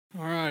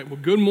right, well,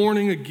 good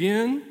morning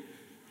again.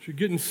 If you're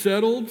getting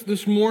settled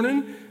this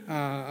morning,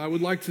 I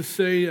would like to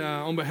say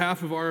on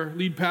behalf of our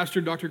lead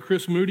pastor, Dr.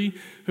 Chris Moody,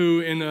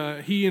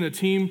 he and a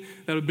team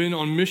that have been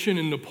on mission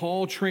in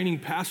Nepal training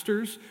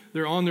pastors.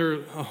 They're on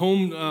their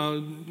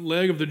home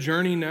leg of the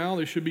journey now.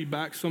 They should be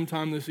back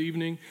sometime this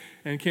evening,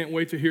 and can't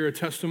wait to hear a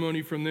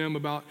testimony from them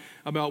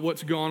about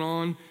what's gone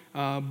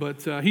on.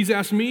 But he's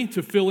asked me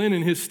to fill in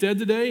his stead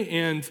today,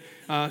 and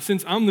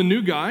since I'm the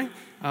new guy,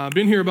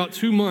 been here about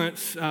 2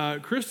 months,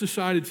 Chris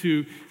decided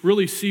to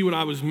really see what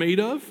I was made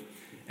of.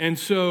 And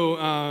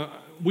so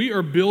we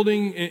are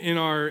building in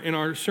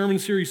our sermon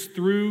series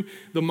through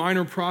the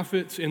minor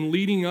prophets and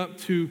leading up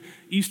to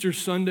Easter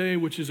Sunday,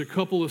 which is a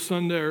couple of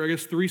Sundays, or I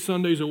guess 3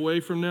 Sundays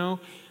away from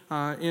now.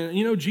 And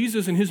you know,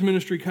 Jesus in his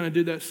ministry kind of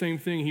did that same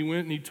thing. He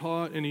went and he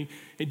taught and he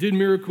did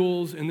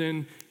miracles, and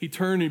then he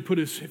turned and he put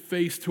his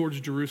face towards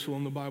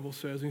Jerusalem, the Bible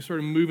says, and he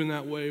started moving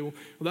that way. Well,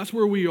 that's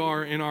where we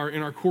are in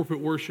our corporate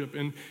worship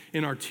and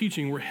in our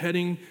teaching. We're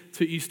heading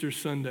to Easter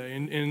Sunday,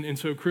 and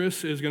so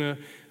Chris is going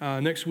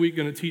to next week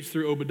going to teach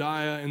through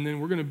Obadiah, and then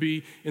we're going to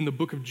be in the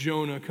book of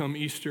Jonah come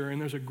Easter, and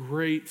there's a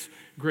great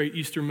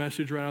Easter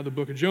message right out of the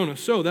book of Jonah.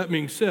 So that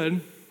being said,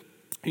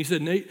 he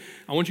said, Nate,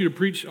 I want you to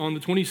preach on the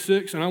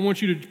 26th, and I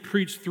want you to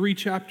preach 3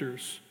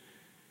 chapters.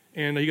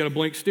 And he got a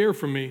blank stare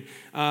from me.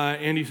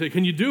 And he said,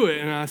 can you do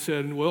it? And I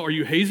said, well, are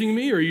you hazing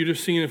me, or are you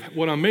just seeing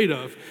what I'm made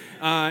of?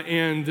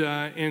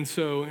 And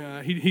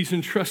so he's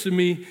entrusted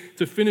me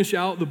to finish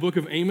out the book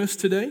of Amos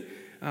today.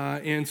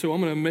 And so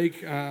I'm going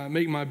to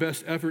make my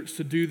best efforts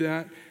to do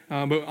that.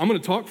 But I'm going to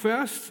talk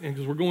fast, and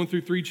because we're going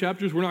through 3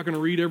 chapters, we're not going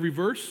to read every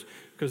verse,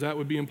 because that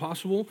would be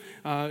impossible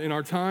in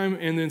our time.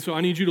 And then so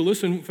I need you to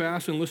listen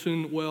fast and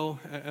listen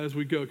well as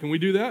we go. Can we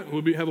do that?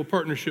 We'll have a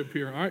partnership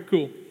here. All right,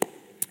 cool.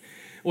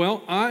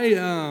 Well,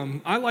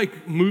 I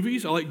like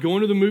movies. I like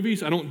going to the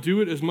movies. I don't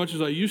do it as much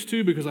as I used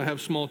to because I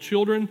have small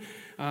children.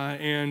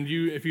 And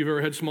if you've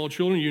ever had small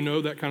children, you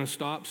know that kind of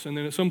stops. And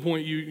then at some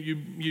point,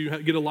 you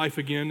get a life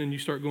again, and you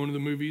start going to the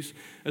movies,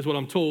 is what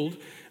I'm told.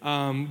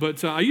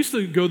 But I used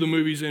to go to the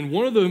movies, and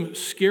one of the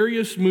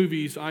scariest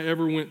movies I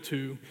ever went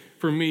to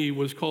for me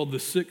was called The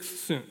Sixth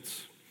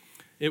Sense.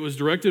 It was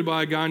directed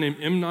by a guy named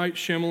M. Night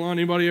Shyamalan.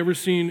 Anybody ever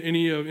seen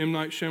any of M.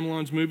 Night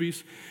Shyamalan's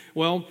movies?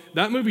 Well,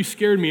 that movie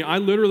scared me. I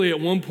literally at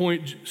one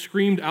point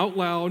screamed out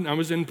loud. I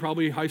was in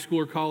probably high school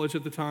or college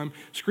at the time.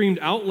 Screamed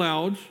out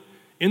loud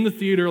in the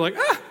theater like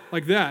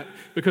that,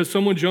 because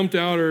someone jumped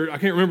out, or I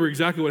can't remember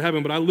exactly what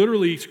happened, but I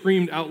literally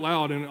screamed out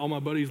loud, and all my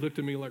buddies looked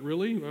at me like,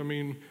 really? I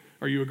mean,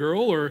 are you a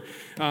girl, or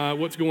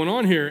what's going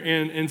on here?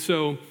 And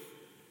so,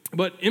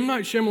 but M.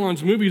 Night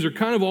Shyamalan's movies are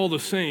kind of all the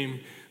same.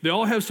 They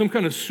all have some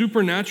kind of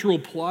supernatural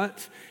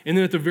plot, and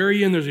then at the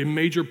very end, there's a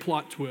major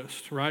plot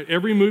twist, right?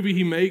 Every movie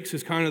he makes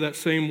is kind of that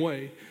same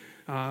way.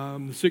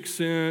 The Sixth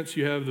Sense,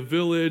 you have The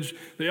Village.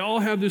 They all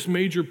have this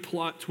major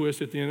plot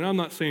twist at the end. And I'm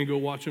not saying go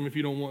watch them if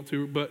you don't want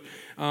to, but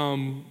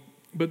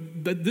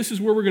this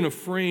is where we're going to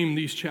frame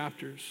these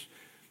chapters.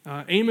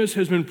 Amos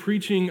has been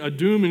preaching a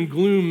doom and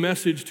gloom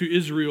message to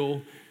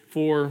Israel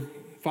for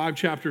 5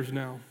 chapters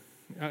now.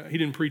 He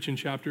didn't preach in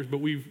chapters, but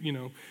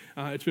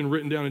it's been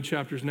written down in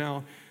chapters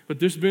now. But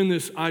there's been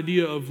this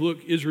idea of,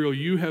 look, Israel,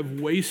 you have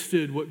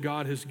wasted what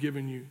God has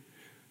given you.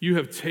 You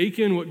have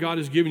taken what God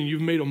has given you.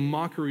 You've made a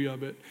mockery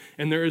of it.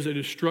 And there is a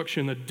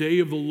destruction. The day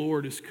of the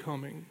Lord is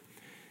coming.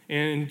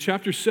 And in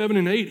chapter 7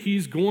 and 8,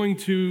 he's going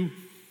to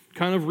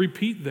kind of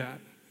repeat that.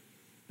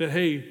 That,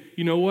 hey,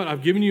 you know what?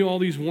 I've given you all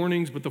these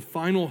warnings, but the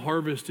final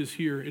harvest is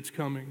here. It's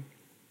coming.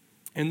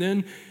 And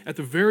then at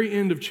the very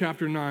end of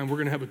chapter 9, we're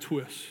going to have a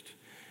twist.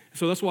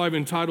 So that's why I've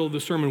entitled the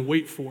sermon,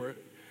 Wait for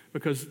It.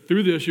 Because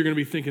through this, you're going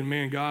to be thinking,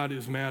 man, God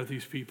is mad at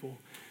these people.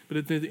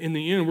 But in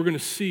the end, we're going to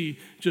see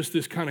just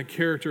this kind of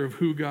character of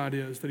who God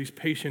is, that he's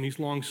patient, he's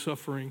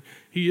long-suffering.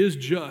 He is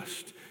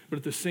just, but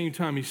at the same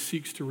time, he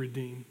seeks to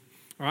redeem.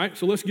 All right,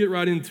 so let's get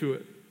right into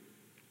it.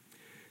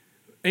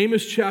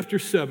 Amos chapter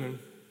 7.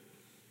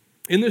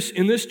 In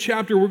this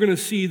chapter, we're going to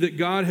see that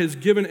God has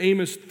given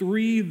Amos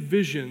 3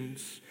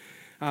 visions.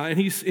 And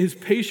his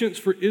patience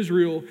for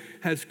Israel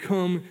has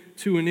come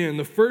to an end.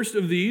 The first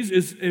of these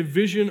is a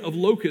vision of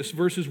locusts,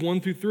 verses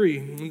 1 through 3.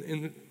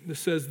 And it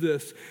says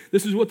this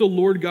is what the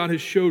Lord God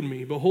has showed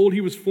me. Behold, he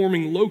was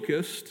forming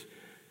locusts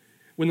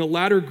when the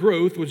latter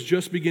growth was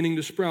just beginning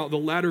to sprout. The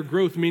latter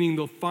growth meaning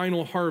the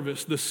final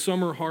harvest, the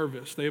summer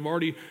harvest. They've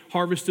already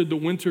harvested the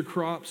winter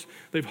crops.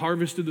 They've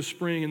harvested the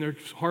spring, and they're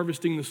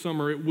harvesting the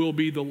summer. It will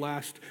be the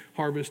last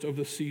harvest of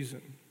the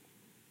season.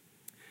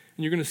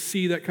 And you're going to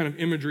see that kind of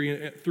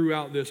imagery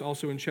throughout this,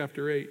 also in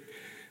chapter 8.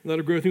 The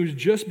latter growth, it was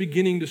just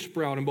beginning to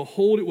sprout. And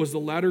behold, it was the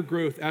latter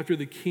growth after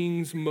the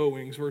king's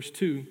mowings. Verse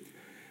 2.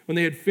 When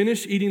they had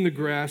finished eating the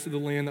grass of the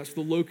land, that's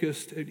the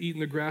locust had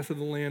eaten the grass of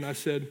the land, I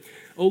said,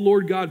 O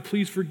Lord God,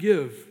 please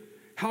forgive.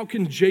 How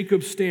can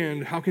Jacob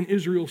stand? How can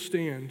Israel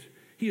stand?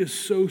 He is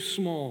so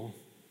small.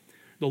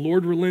 The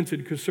Lord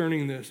relented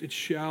concerning this. It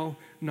shall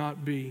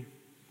not be.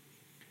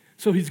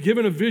 So he's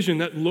given a vision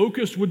that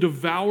locusts would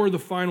devour the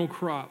final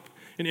crop.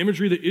 an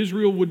imagery that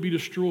Israel would be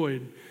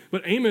destroyed.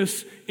 But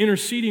Amos,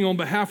 interceding on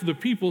behalf of the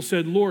people,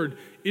 said, Lord,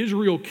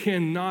 Israel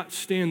cannot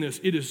stand this.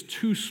 It is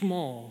too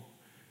small.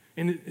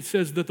 And it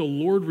says that the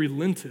Lord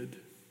relented.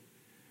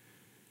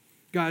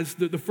 Guys,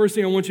 the first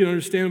thing I want you to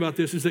understand about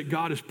this is that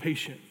God is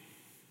patient.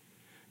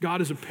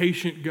 God is a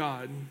patient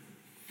God.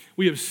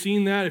 We have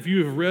seen that. If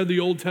you have read the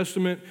Old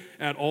Testament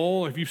at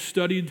all, if you've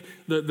studied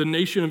the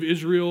nation of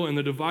Israel and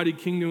the divided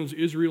kingdoms,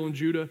 Israel and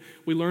Judah,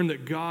 we learn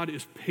that God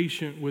is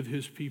patient with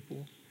his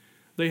people.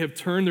 They have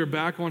turned their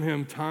back on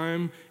him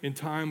time and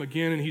time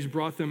again, and he's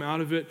brought them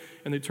out of it,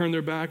 and they turn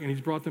their back, and he's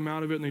brought them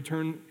out of it, and they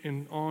turn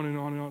and on and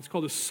on and on. It's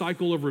called a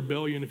cycle of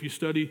rebellion. If you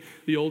study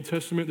the Old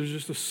Testament, there's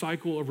just a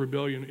cycle of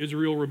rebellion.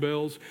 Israel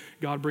rebels,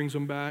 God brings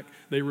them back,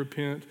 they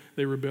repent,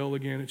 they rebel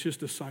again. It's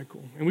just a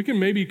cycle. And we can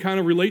maybe kind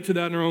of relate to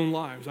that in our own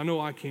lives. I know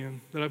I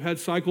can, that I've had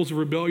cycles of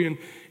rebellion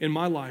in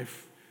my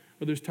life.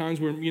 But there's times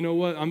where, you know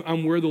what,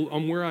 I'm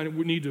where I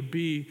need to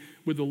be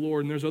with the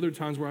Lord, and there's other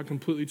times where I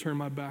completely turn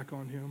my back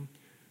on him.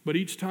 But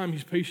each time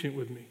he's patient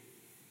with me,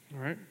 all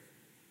right?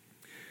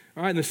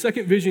 All right, and the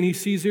second vision he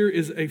sees here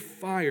is a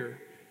fire.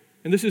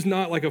 And this is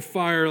not like a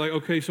fire, like,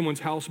 okay,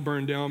 someone's house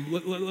burned down.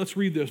 Let's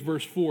read this,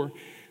 verse 4.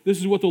 This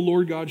is what the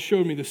Lord God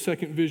showed me, the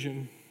second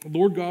vision. The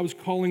Lord God was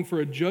calling for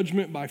a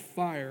judgment by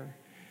fire,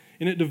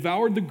 and it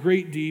devoured the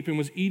great deep and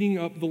was eating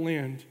up the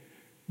land.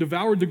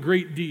 Devoured the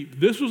great deep.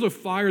 This was a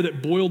fire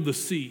that boiled the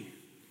sea.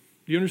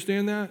 Do you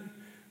understand that?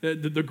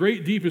 The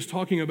great deep is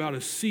talking about a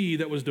sea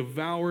that was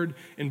devoured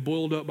and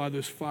boiled up by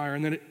this fire,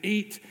 and then it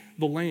ate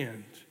the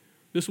land.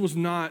 This was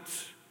not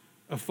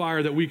a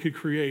fire that we could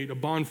create, a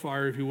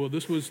bonfire, if you will.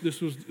 This was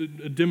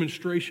a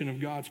demonstration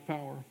of God's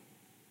power.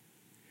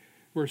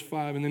 Verse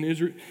 5,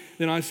 and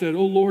then I said,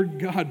 "Oh Lord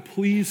God,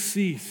 please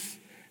cease.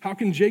 How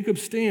can Jacob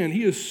stand?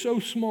 He is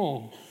so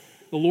small."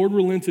 The Lord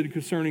relented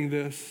concerning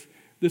this.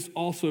 This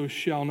also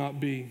shall not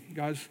be.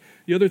 Guys,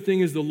 the other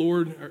thing is the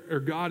Lord, or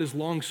God, is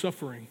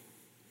long-suffering.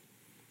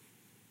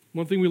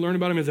 One thing we learn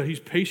about him is that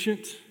he's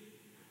patient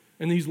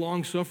and he's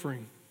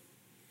long-suffering.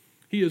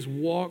 He has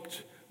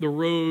walked the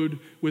road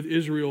with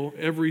Israel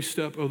every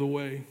step of the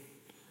way.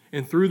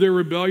 And through their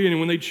rebellion, and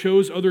when they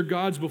chose other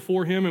gods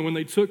before him, and when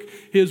they took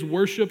his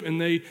worship and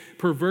they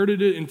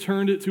perverted it and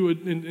turned it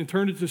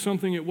to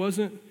something it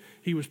wasn't,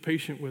 he was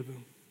patient with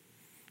them.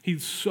 He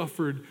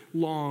suffered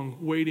long,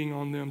 waiting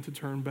on them to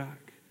turn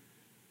back.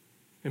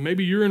 And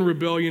maybe you're in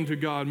rebellion to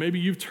God. Maybe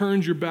you've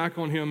turned your back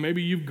on him.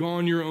 Maybe you've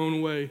gone your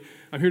own way.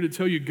 I'm here to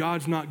tell you,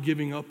 God's not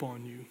giving up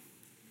on you.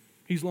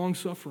 He's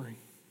long-suffering.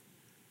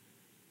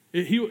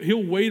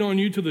 He'll wait on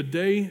you to the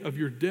day of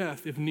your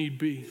death if need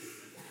be.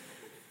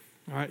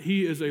 All right,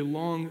 he is a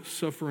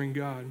long-suffering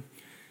God.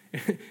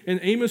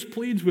 And Amos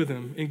pleads with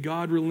him, and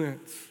God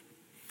relents.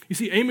 You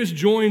see, Amos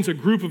joins a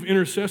group of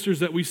intercessors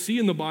that we see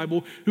in the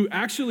Bible who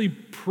actually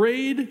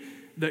prayed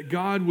that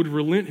God would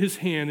relent his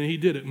hand, and he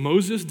did it.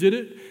 Moses did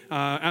it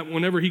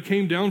whenever he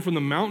came down from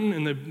the mountain,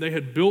 and they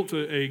had built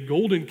a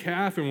golden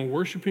calf and were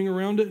worshiping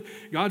around it.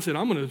 God said,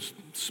 I'm going to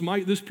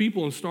smite this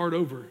people and start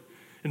over.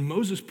 And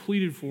Moses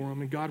pleaded for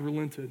him, and God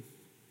relented.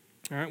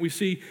 All right, we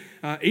see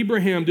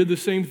Abraham did the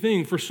same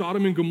thing for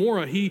Sodom and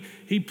Gomorrah.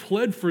 He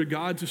pled for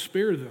God to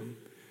spare them,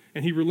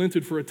 and he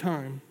relented for a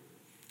time.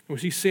 We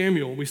see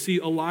Samuel, we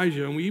see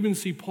Elijah, and we even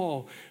see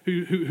Paul,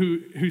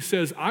 who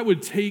says, I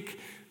would take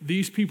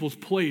these people's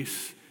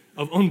place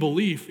of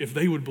unbelief if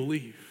they would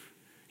believe.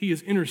 He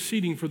is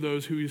interceding for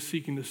those who he is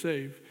seeking to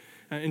save.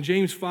 And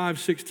James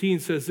 5:16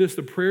 says this,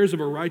 the prayers of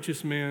a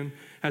righteous man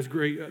have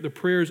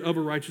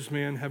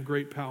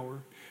great power.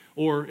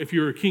 Or if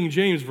you're a King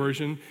James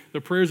version, the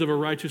prayers of a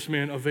righteous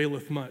man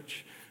availeth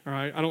much. All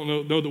right, I don't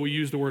know that we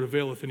use the word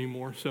availeth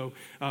anymore, so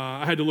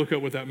I had to look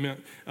up what that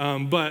meant.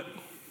 But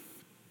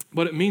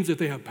it means that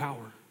they have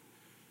power.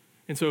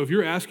 And so if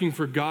you're asking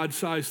for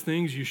God-sized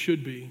things, you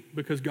should be,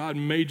 because God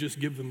may just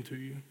give them to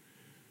you.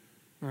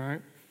 All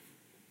right?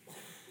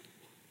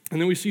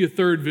 And then we see a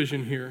third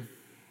vision here.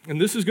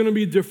 And this is going to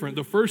be different.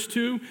 The first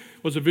two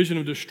was a vision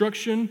of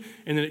destruction,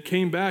 and then it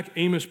came back,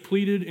 Amos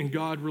pleaded, and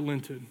God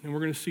relented. And we're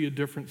going to see a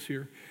difference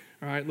here.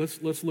 All right,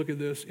 let's look at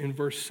this in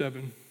verse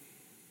 7.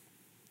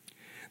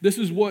 This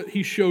is what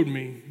he showed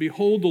me.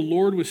 Behold, the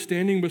Lord was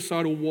standing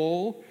beside a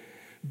wall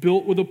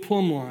built with a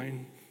plumb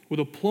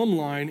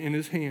line in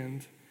his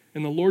hand.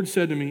 And the Lord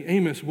said to me,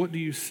 Amos, what do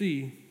you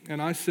see? And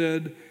I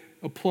said,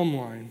 a plumb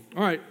line.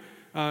 All right,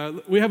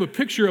 we have a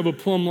picture of a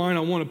plumb line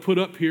I want to put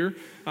up here.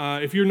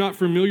 If you're not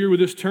familiar with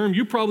this term,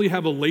 you probably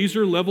have a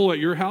laser level at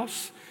your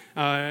house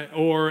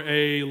or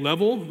a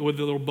level with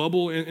a little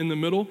bubble in the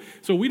middle.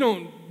 So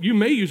you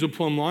may use a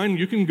plumb line.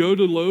 You can go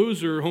to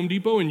Lowe's or Home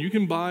Depot and you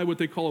can buy what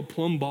they call a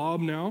plumb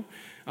bob now.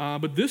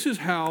 But this is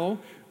how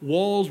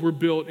walls were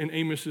built in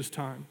Amos's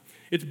time.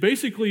 It's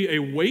basically a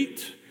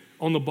weight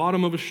on the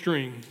bottom of a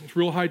string. It's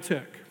real high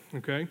tech,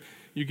 okay?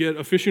 You get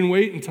a fishing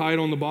weight and tie it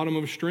on the bottom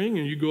of a string,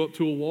 and you go up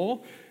to a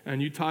wall,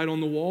 and you tie it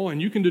on the wall,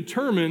 and you can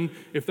determine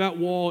if that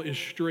wall is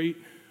straight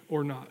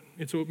or not.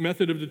 It's a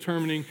method of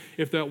determining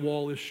if that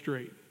wall is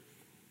straight.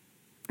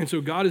 And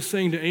so God is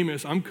saying to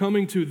Amos, I'm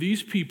coming to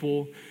these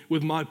people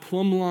with my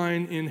plumb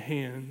line in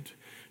hand.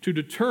 to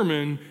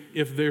determine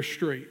if they're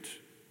straight.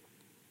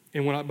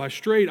 And by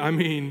straight, I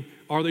mean,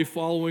 are they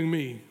following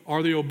me?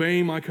 Are they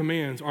obeying my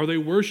commands? Are they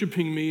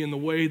worshiping me in the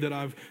way that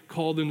I've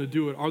called them to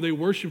do it? Are they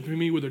worshiping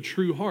me with a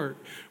true heart?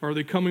 Or are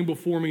they coming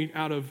before me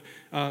out of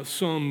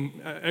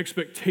some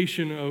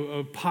expectation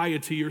of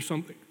piety or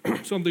something,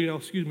 something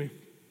else,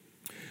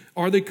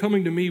 Are they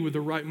coming to me with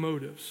the right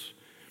motives?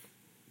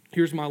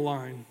 Here's my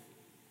line.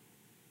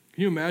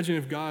 Can you imagine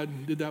if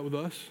God did that with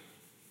us?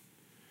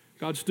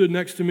 God stood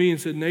next to me and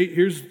said, Nate,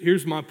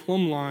 here's my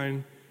plumb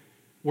line.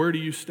 Where do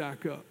you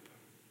stack up?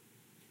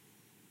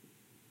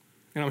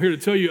 And I'm here to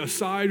tell you,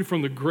 aside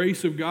from the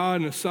grace of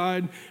God and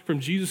aside from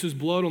Jesus'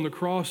 blood on the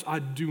cross, I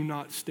do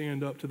not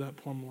stand up to that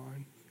plumb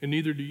line, and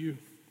neither do you.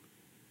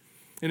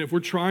 And if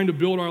we're trying to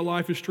build our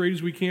life as straight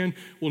as we can,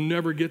 we'll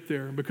never get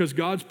there because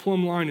God's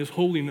plumb line is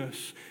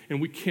holiness, and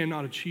we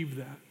cannot achieve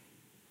that.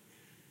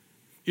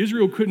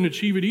 Israel couldn't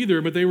achieve it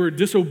either, but they were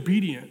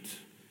disobedient,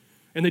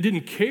 and they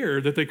didn't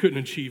care that they couldn't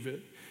achieve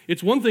it.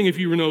 It's one thing if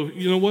you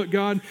know what,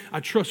 God, I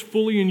trust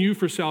fully in you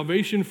for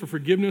salvation, for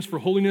forgiveness, for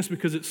holiness,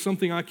 because it's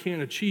something I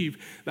can't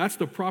achieve. That's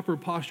the proper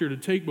posture to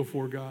take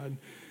before God.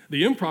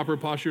 The improper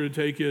posture to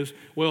take is,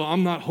 well,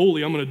 I'm not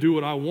holy, I'm going to do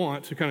what I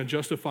want to kind of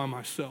justify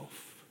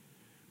myself.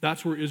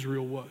 That's where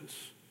Israel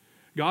was.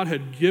 God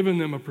had given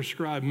them a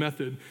prescribed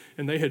method,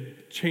 and they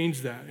had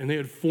changed that, and they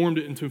had formed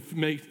it into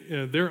make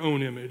their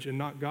own image and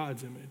not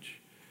God's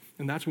image.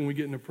 And that's when we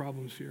get into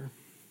problems here.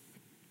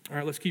 All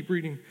right, let's keep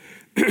reading.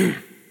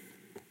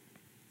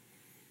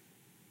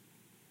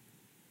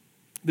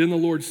 Then the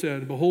Lord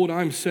said, behold,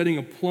 I am setting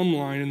a plumb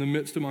line in the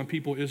midst of my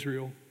people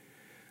Israel.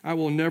 I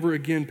will never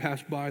again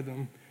pass by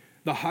them.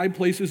 The high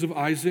places of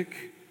Isaac,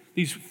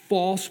 these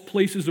false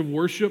places of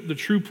worship, the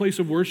true place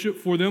of worship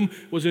for them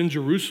was in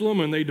Jerusalem,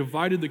 and they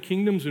divided the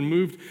kingdoms and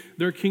moved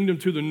their kingdom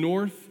to the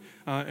north,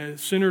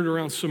 centered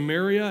around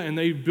Samaria, and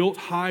they built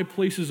high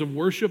places of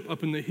worship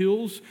up in the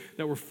hills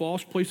that were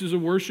false places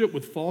of worship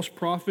with false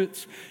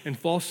prophets and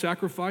false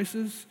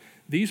sacrifices.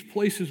 These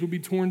places will be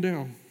torn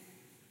down.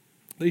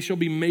 They shall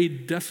be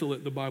made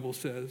desolate, the Bible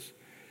says,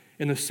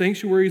 and the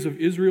sanctuaries of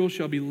Israel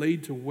shall be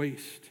laid to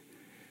waste.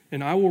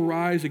 And I will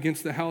rise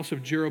against the house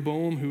of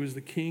Jeroboam, who is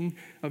the king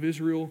of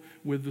Israel,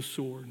 with the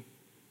sword.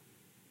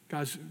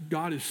 Guys,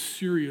 God is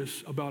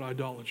serious about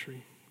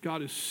idolatry.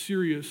 God is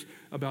serious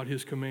about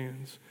his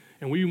commands.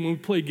 And when we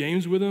play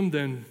games with him,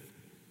 then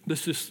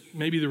this is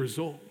maybe the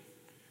result.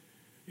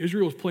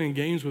 Israel was playing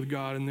games with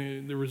God,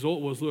 and the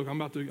result was, look, I'm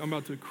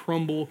about to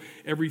crumble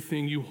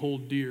everything you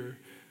hold dear,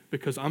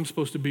 because I'm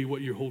supposed to be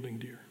what you're holding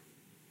dear.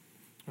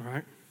 All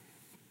right?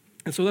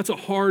 And so that's a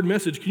hard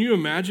message. Can you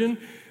imagine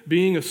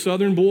being a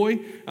southern boy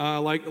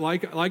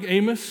like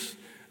Amos,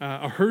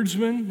 a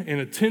herdsman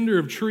and a tender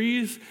of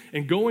trees,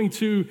 and going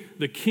to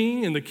the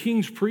king and the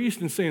king's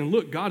priest and saying,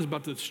 look, God's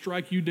about to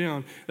strike you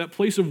down. That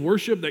place of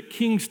worship, that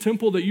king's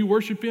temple that you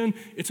worship in,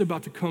 it's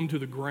about to come to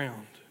the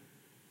ground.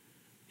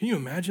 Can you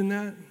imagine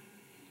that?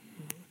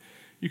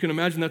 You can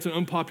imagine that's an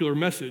unpopular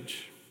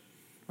message.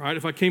 All right?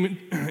 If I came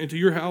into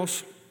your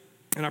house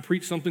and I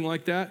preached something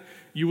like that,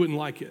 you wouldn't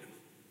like it.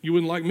 You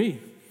wouldn't like me.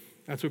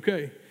 That's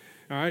okay.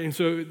 All right, and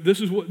so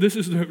this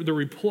is the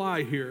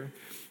reply here.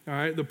 All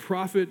right, the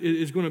prophet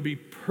is going to be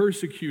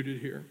persecuted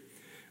here.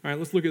 All right,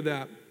 let's look at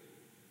that.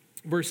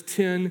 Verse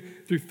 10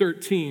 through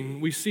 13,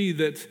 we see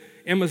that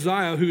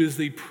Amaziah, who is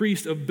the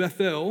priest of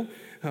Bethel,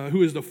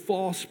 who is the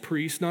false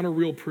priest, not a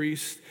real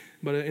priest,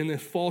 but in the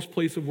false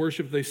place of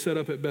worship they set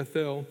up at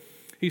Bethel,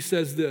 he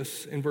says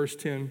this in verse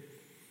 10.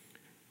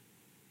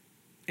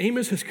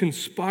 Amos has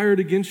conspired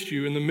against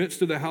you in the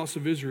midst of the house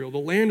of Israel. The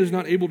land is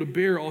not able to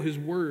bear all his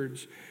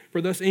words. For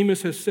thus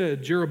Amos has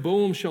said,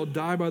 Jeroboam shall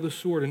die by the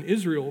sword, and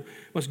Israel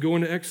must go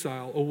into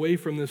exile away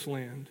from this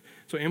land.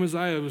 So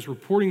Amaziah was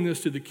reporting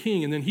this to the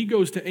king, and then he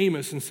goes to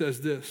Amos and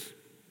says this.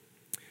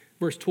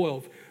 Verse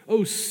 12,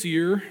 oh,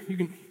 seer,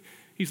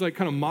 he's like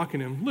kind of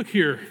mocking him. Look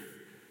here,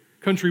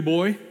 country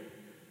boy.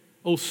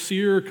 Oh,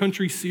 seer,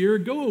 country seer,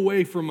 go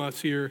away from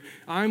us here.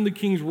 I'm the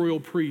king's royal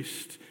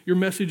priest. Your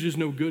message is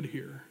no good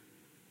here.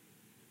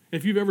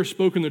 If you've ever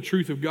spoken the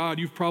truth of God,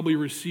 you've probably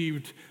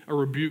received a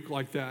rebuke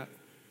like that.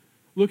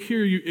 Look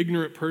here, you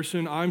ignorant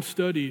person. I'm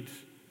studied.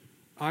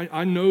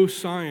 I know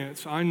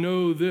science. I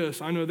know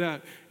this. I know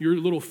that. Your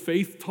little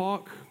faith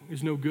talk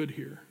is no good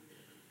here.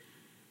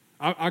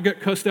 I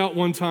got cussed out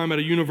one time at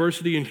a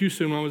university in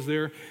Houston when I was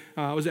there.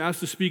 I was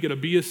asked to speak at a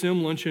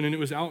BSM luncheon, and it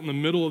was out in the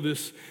middle of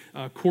this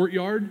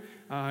courtyard,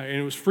 and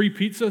it was free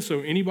pizza, so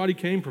anybody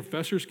came.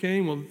 Professors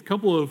came. Well, a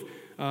couple of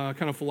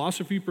kind of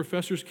philosophy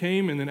professors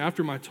came, and then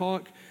after my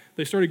talk,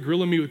 they started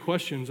grilling me with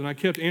questions, and I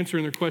kept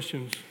answering their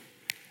questions.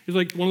 It's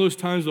like one of those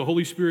times the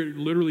Holy Spirit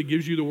literally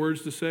gives you the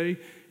words to say.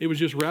 It was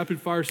just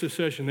rapid fire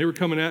succession. They were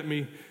coming at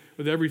me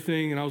with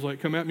everything, and I was like,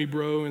 "Come at me,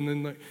 bro." And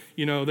then,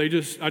 I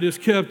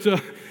just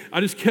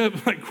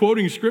kept like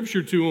quoting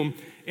scripture to them,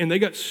 and they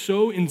got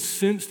so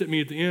incensed at me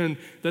at the end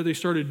that they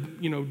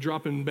started,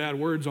 dropping bad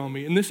words on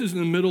me. And this is in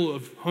the middle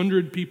of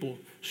 100 people,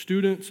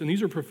 students, and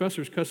these are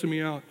professors cussing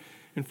me out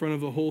in front of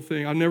the whole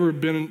thing. I've never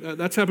been.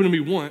 That's happened to me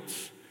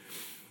once.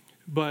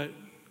 But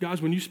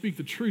Guys, when you speak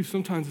the truth,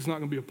 sometimes it's not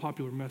going to be a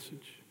popular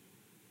message.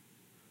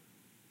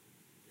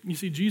 You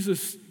see,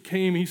 Jesus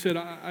came, he said,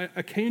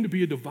 I came to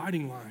be a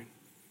dividing line.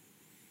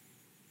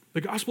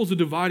 The gospel is a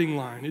dividing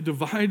line. It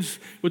divides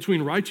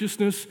between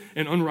righteousness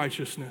and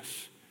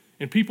unrighteousness.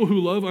 And people who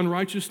love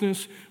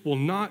unrighteousness will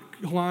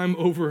not climb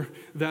over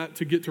that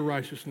to get to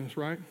righteousness,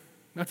 right?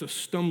 That's a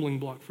stumbling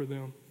block for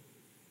them.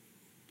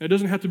 It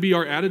doesn't have to be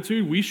our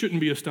attitude. We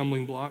shouldn't be a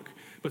stumbling block,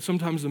 but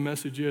sometimes the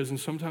message is, and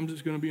sometimes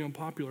it's going to be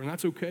unpopular, and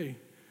that's okay.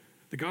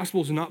 The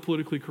gospel is not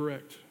politically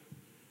correct.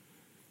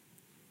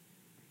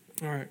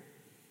 All right.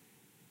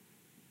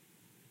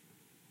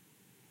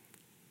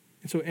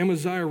 And so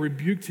Amaziah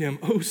rebuked him,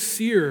 "O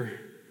seer,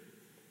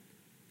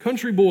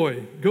 country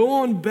boy, go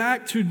on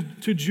back to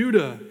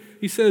Judah."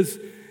 He says,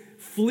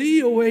 "Flee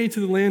away to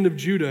the land of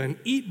Judah and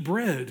eat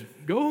bread.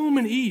 Go home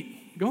and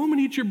eat. Go home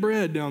and eat your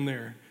bread down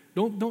there.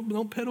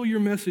 Don't peddle your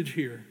message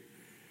here.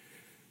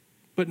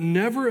 But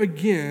never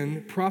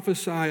again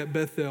prophesy at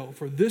Bethel,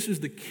 for this is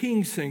the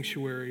king's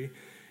sanctuary,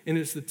 and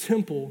it's the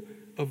temple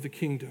of the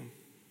kingdom."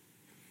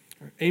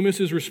 Right,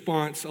 Amos's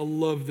response, I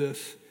love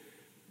this.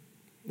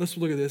 Let's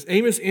look at this.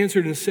 Amos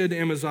answered and said to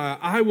Amaziah,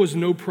 "I was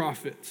no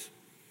prophet,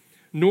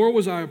 nor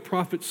was I a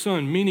prophet's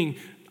son," meaning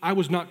I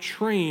was not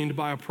trained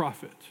by a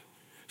prophet.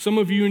 Some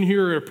of you in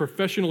here are a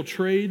professional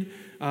trade,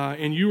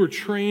 and you were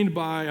trained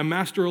by a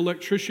master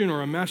electrician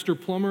or a master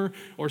plumber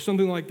or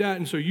something like that,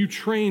 and so you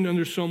trained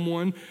under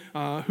someone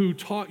who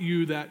taught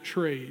you that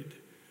trade.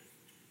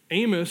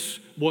 Amos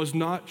was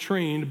not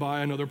trained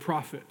by another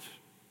prophet.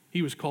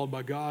 He was called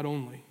by God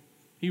only.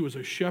 He was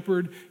a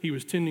shepherd. He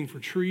was tending for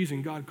trees,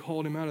 and God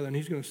called him out of that, and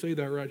he's going to say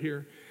that right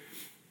here.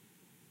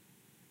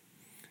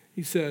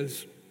 He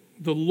says,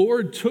 "The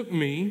Lord took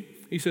me,"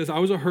 he says, "I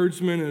was a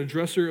herdsman and a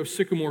dresser of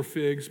sycamore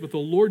figs, but the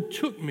Lord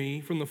took me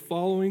from the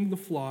following the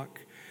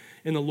flock,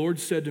 and the Lord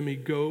said to me,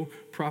 'Go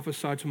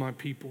prophesy to my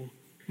people.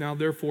 Now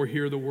therefore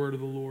hear the word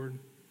of the Lord.'"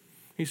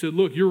 He said,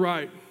 "Look, you're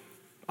right.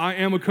 I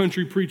am a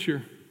country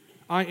preacher.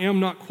 I am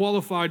not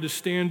qualified to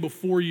stand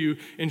before you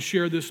and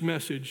share this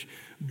message,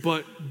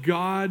 but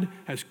God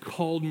has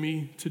called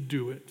me to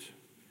do it."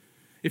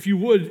 If you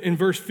would, in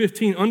verse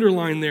 15,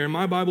 underline there. In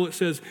my Bible it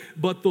says,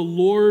 "But the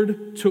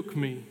Lord took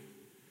me."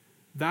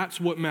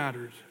 That's what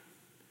mattered.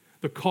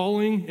 The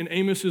calling in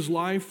Amos's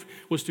life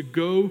was to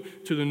go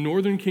to the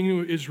northern kingdom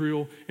of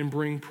Israel and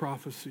bring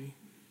prophecy.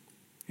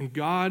 And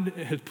God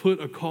has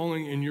put a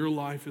calling in your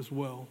life as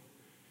well.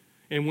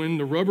 And when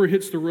the rubber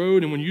hits the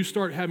road and when you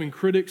start having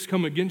critics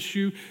come against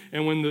you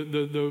and when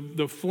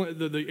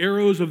the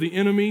arrows of the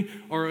enemy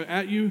are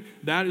at you,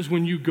 that is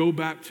when you go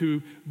back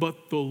to,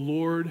 "But the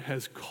Lord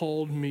has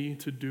called me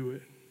to do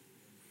it."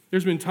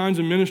 There's been times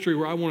in ministry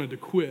where I wanted to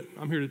quit.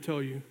 I'm here to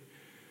tell you.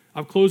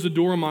 I've closed the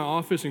door in my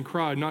office and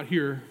cried, not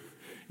here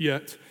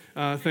yet,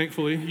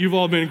 thankfully. You've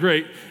all been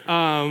great.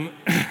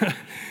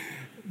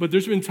 But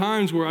there's been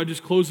times where I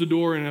just closed the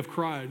door and have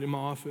cried in my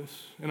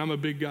office. And I'm a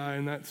big guy,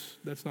 and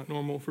that's not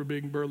normal for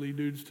big, burly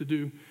dudes to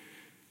do.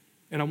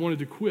 And I wanted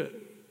to quit.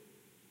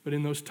 But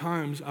in those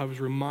times, I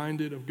was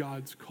reminded of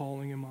God's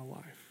calling in my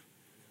life.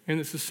 And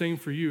it's the same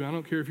for you. I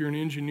don't care if you're an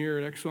engineer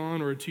at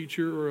Exxon or a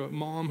teacher or a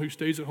mom who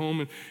stays at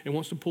home and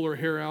wants to pull her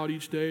hair out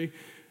each day.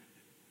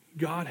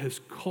 God has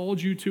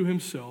called you to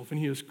himself, and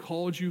he has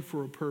called you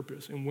for a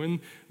purpose. And when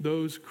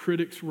those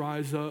critics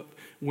rise up,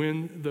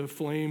 when the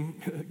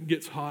flame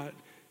gets hot,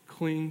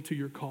 cling to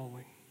your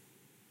calling.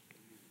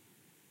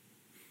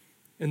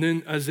 And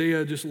then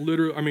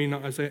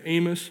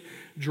Amos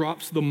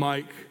drops the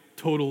mic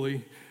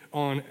totally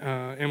on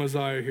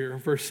Amaziah here.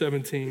 Verse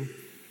 17.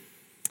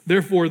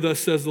 "Therefore, thus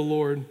says the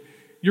Lord,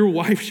 your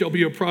wife shall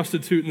be a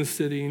prostitute in the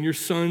city, and your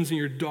sons and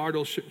your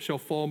daughters shall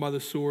fall by the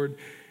sword,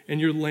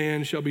 and your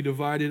land shall be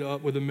divided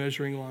up with a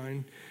measuring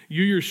line.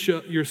 You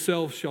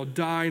yourself shall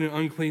die in an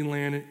unclean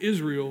land, and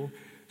Israel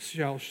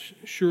shall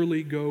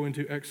surely go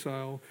into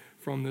exile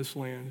from this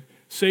land."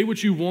 Say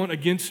what you want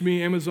against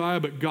me, Amaziah,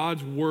 but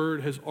God's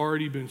word has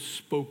already been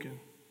spoken.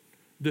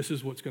 This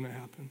is what's going to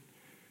happen.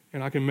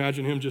 And I can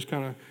imagine him just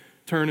kind of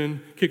turning,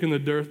 kicking the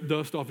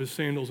dust off his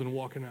sandals and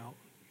walking out.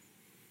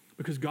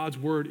 Because God's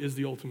word is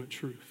the ultimate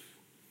truth.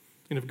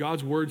 And if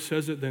God's word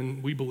says it,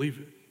 then we believe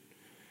it.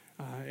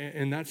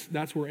 And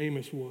that's where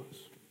Amos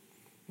was.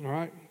 All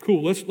right,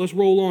 cool. Let's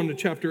roll on to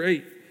chapter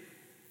 8.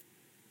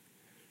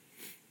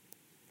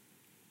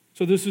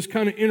 So this is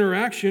kind of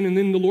interaction, and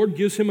then the Lord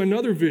gives him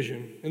another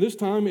vision. And this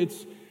time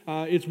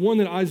it's one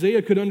that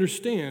Isaiah could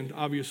understand,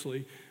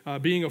 obviously.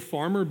 Being a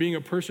farmer, being a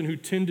person who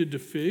tended to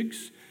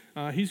figs,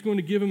 he's going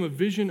to give him a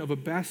vision of a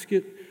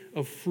basket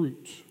of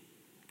fruit.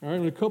 All right,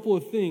 and a couple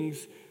of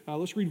things.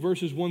 Let's read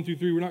verses 1 through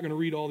 3. We're not going to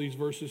read all these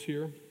verses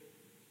here.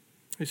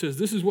 He says,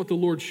 "This is what the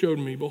Lord showed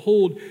me.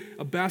 Behold,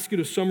 a basket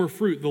of summer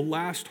fruit, the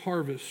last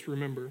harvest,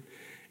 remember.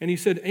 And he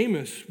said,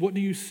 Amos, what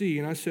do you see?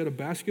 And I said, a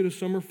basket of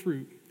summer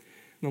fruit.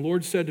 And the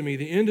Lord said to me,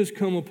 the end has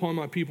come upon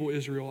my people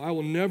Israel. I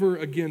will never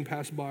again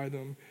pass by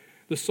them.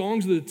 The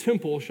songs of the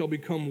temple shall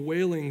become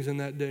wailings in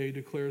that day,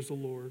 declares the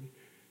Lord.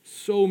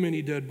 So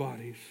many dead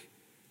bodies.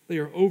 They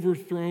are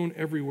overthrown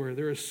everywhere.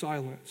 There is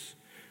silence.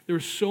 There were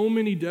so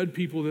many dead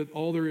people that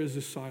all there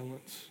is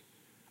silence.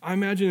 I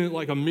imagine it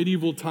like a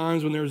medieval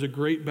times when there was a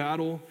great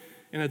battle,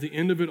 and at the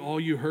end of it, all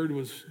you heard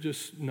was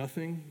just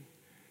nothing,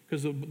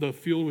 because the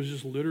field was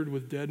just littered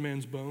with dead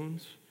man's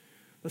bones.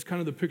 That's kind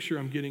of the picture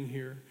I'm getting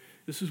here.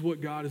 This is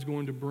what God is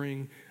going to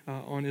bring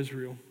on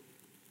Israel.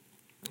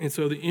 And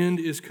so the end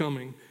is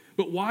coming.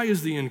 But why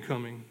is the end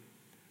coming?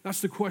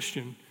 That's the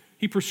question.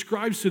 He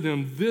prescribes to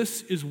them,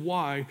 this is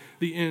why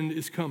the end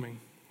is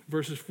coming.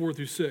 Verses 4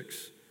 through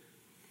 6.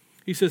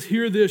 He says,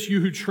 hear this,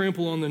 you who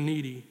trample on the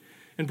needy,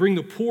 and bring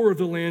the poor of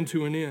the land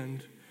to an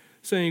end,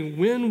 saying,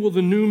 when will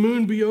the new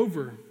moon be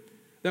over,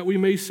 that we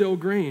may sell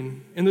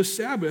grain, and the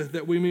Sabbath,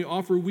 that we may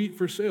offer wheat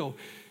for sale?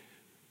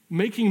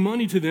 Making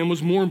money to them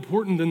was more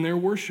important than their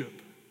worship.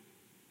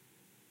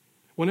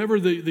 Whenever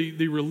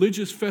the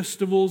religious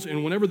festivals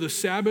and whenever the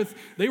Sabbath,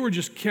 they were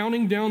just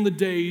counting down the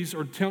days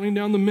or counting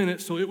down the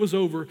minutes so it was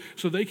over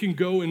so they can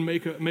go and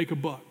make a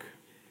buck.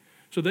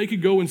 So they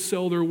could go and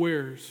sell their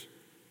wares.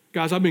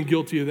 Guys, I've been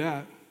guilty of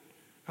that.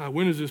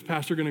 When is this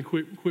pastor going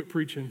to quit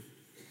preaching?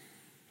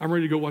 I'm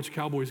ready to go watch a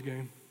Cowboys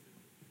game.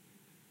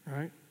 All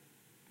right?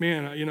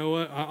 Man, you know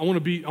what? I want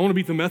to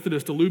beat the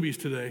Methodist to Luby's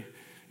today,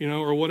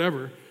 or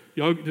whatever.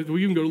 Y'all, do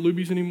we even go to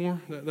Luby's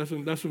anymore? That's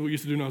what we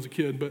used to do when I was a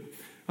kid, but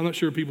I'm not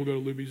sure if people go to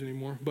Luby's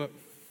anymore. But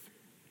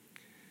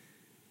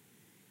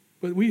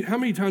how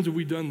many times have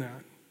we done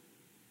that?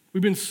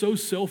 We've been so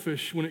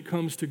selfish when it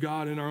comes to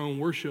God in our own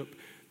worship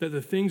that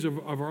the things of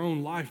our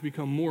own life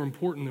become more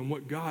important than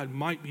what God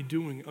might be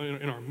doing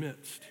in our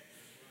midst.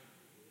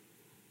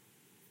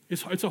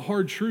 It's a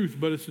hard truth,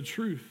 but it's the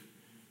truth.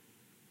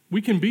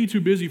 We can be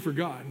too busy for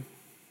God.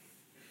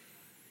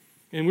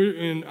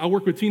 And I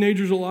work with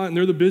teenagers a lot, and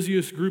they're the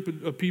busiest group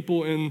of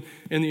people in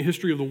the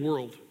history of the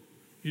world.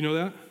 You know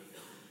that?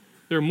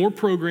 They're more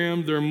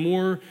programmed, they're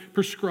more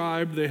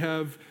prescribed, they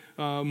have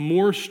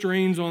more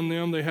strains on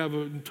them, they have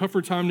a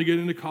tougher time to get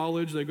into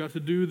college, they've got to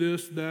do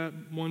this, that,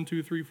 1,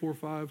 2, 3, 4,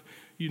 5,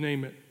 you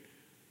name it.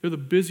 They're the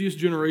busiest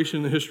generation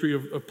in the history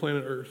of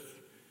planet Earth.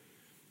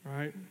 All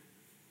right?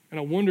 And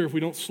I wonder if we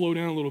don't slow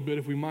down a little bit,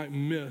 if we might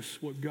miss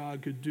what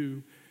God could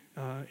do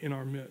in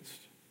our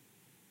midst.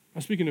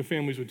 I'm speaking to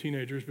families with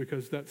teenagers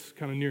because that's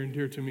kind of near and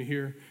dear to me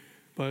here.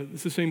 But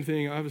it's the same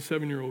thing. I have a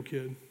 7-year-old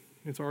kid.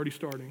 It's already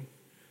starting.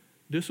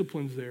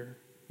 Discipline's there.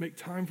 Make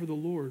time for the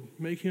Lord.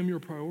 Make him your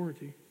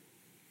priority.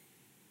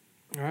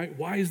 All right?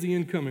 Why is the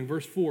end coming?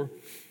 Verse 4.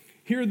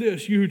 Hear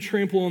this, you who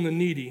trample on the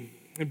needy,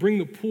 and bring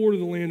the poor to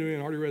the land of man.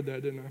 I already read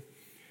that, didn't I?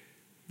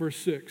 Verse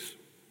 6.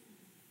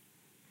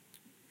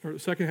 Or the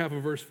second half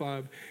of verse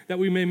 5. That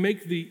we may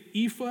make the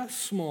ephah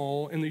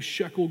small and the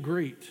shekel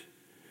great.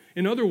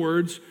 In other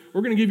words,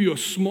 we're going to give you a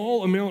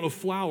small amount of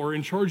flour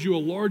and charge you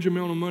a large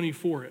amount of money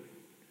for it.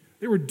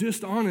 They were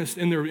dishonest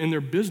in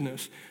their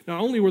business. Not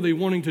only were they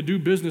wanting to do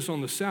business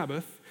on the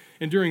Sabbath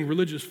and during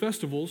religious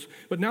festivals,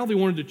 but now they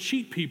wanted to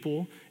cheat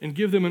people and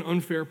give them an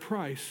unfair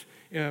price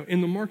in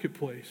the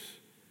marketplace.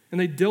 And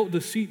they dealt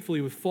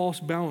deceitfully with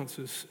false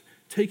balances,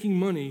 taking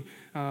money,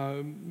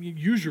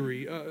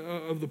 usury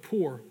of the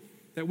poor,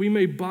 that we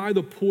may buy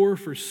the poor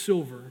for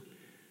silver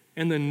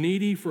and the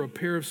needy for a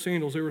pair of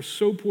sandals. They were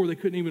so poor they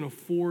couldn't even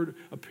afford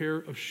a pair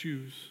of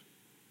shoes.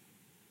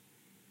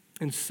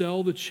 And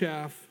sell the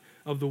chaff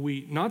of the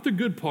wheat. Not the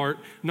good part,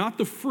 not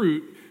the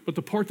fruit, but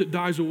the part that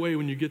dies away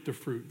when you get the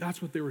fruit.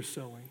 That's what they were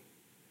selling.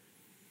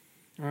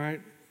 All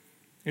right?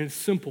 And it's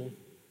simple.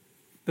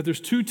 That there's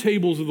 2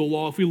 tables of the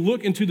law. If we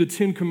look into the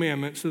 10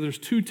 Commandments, so there's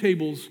 2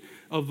 tables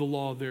of the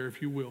law there,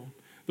 if you will.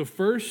 The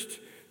first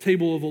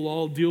table of the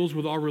law deals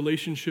with our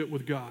relationship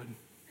with God.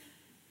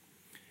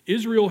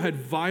 Israel had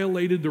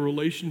violated the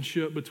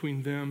relationship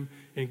between them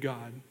and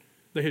God.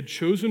 They had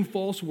chosen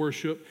false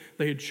worship,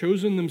 they had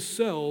chosen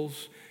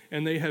themselves,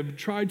 and they had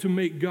tried to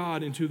make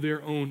God into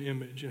their own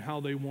image and how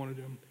they wanted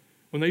him.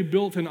 When they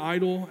built an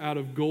idol out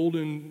of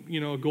golden,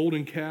 a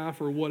golden calf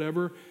or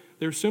whatever,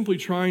 they're simply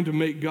trying to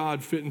make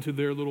God fit into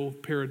their little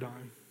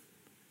paradigm.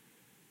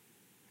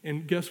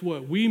 And guess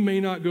what? We may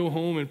not go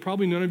home, and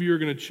probably none of you are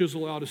going to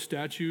chisel out a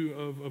statue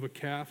of a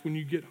calf when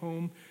you get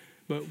home,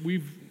 but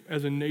we've,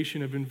 as a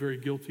nation, have been very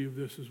guilty of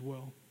this as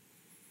well.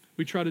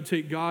 We try to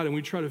take God and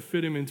we try to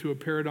fit him into a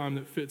paradigm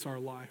that fits our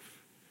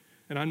life.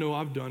 And I know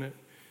I've done it.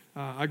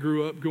 I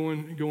grew up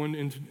going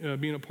into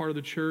being a part of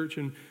the church,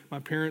 and my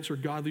parents are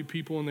godly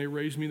people, and they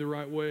raised me the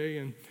right way.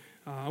 And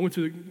I went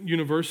to the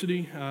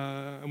university.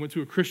 I went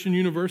to a Christian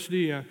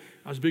university. I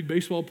was a big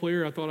baseball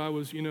player. I thought I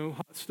was,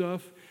 hot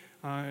stuff.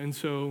 And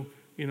so,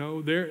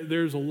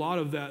 there's a lot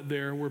of that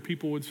there where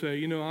people would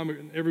say,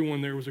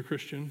 everyone there was a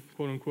Christian,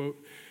 quote unquote.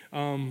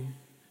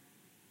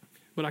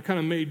 But I kind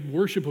of made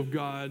worship of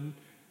God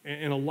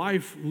and a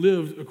life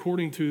lived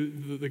according to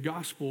the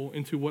gospel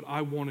into what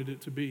I wanted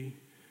it to be,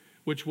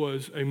 which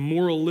was a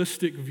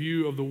moralistic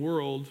view of the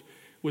world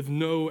with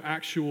no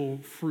actual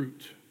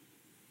fruit.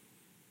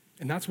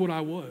 And that's what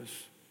I was.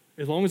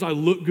 As long as I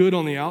look good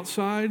on the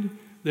outside,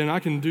 then I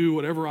can do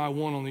whatever I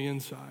want on the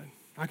inside.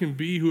 I can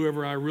be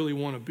whoever I really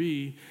want to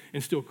be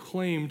and still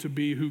claim to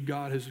be who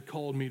God has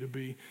called me to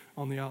be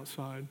on the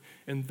outside.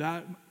 And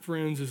that,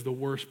 friends, is the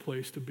worst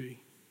place to be.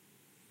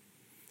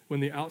 When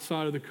the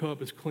outside of the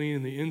cup is clean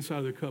and the inside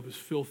of the cup is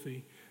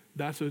filthy,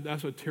 that's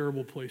a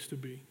terrible place to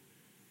be.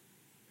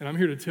 And I'm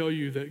here to tell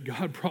you that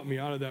God brought me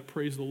out of that,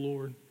 praise the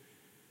Lord.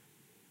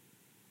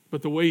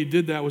 But the way he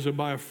did that was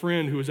by a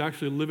friend who was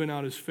actually living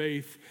out his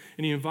faith,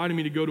 and he invited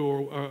me to go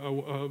to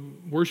a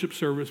worship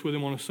service with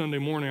him on a Sunday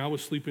morning. I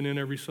was sleeping in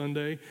every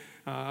Sunday.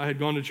 I had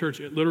gone to church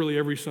literally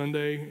every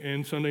Sunday,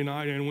 and Sunday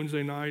night, and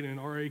Wednesday night,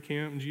 and RA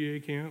camp, and GA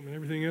camp, and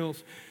everything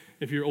else,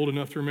 if you're old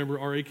enough to remember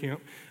RA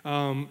camp.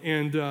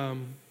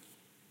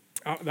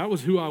 That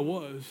was who I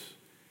was.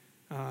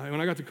 And when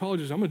I got to college,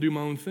 I said, I'm going to do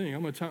my own thing.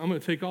 I'm going to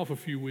take off a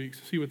few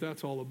weeks, see what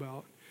that's all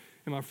about.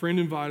 And my friend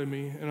invited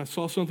me, and I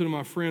saw something in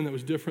my friend that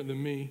was different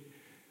than me.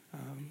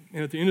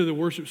 And at the end of the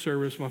worship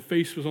service, my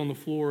face was on the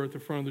floor at the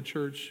front of the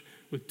church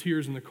with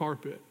tears in the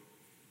carpet.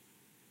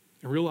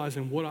 And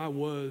realizing what I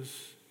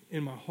was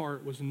in my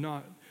heart was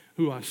not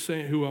who I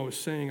was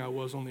saying I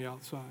was on the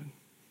outside.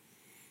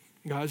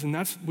 Guys, and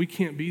we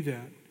can't be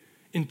that.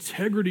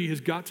 Integrity has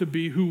got to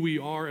be who we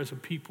are as a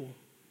people.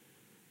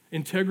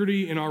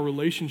 Integrity in our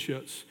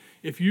relationships.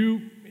 If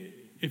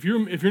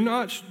you're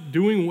not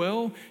doing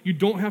well, you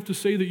don't have to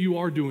say that you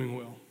are doing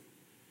well.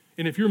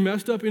 And if you're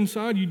messed up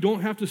inside, you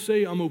don't have to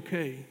say, I'm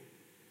okay.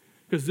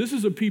 Because this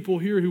is a people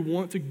here who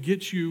want to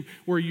get you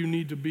where you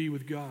need to be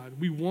with God.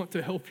 We want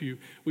to help you.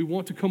 We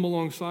want to come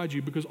alongside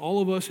you because all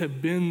of us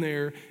have been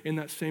there in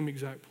that same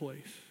exact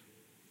place.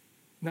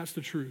 And that's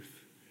the truth.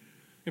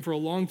 And for a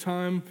long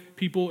time,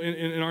 people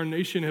in our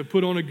nation have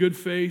put on a good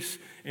face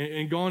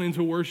and gone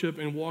into worship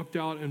and walked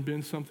out and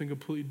been something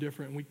completely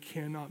different. And we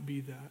cannot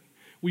be that.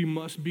 We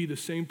must be the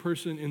same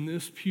person in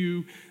this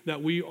pew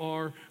that we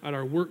are at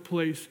our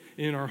workplace,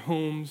 in our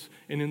homes,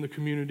 and in the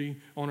community,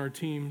 on our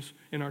teams,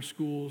 in our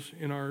schools,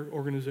 in our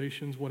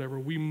organizations, whatever.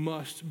 We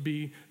must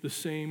be the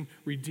same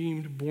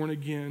redeemed, born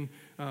again,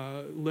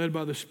 led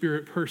by the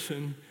Spirit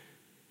person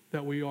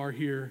that we are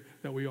here,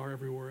 that we are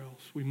everywhere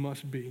else. We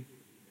must be.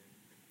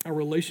 Our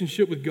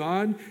relationship with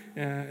God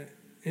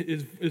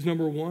is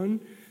number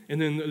one. And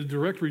then the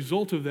direct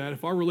result of that,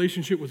 if our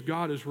relationship with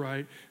God is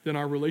right, then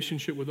our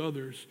relationship with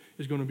others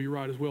is going to be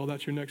right as well.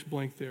 That's your next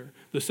blank there.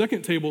 The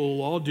second table of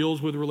the law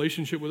deals with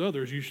relationship with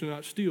others. You should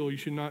not steal. You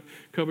should not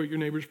covet your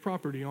neighbor's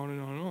property, on and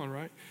on and on,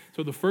 right?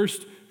 So the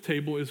first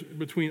table is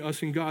between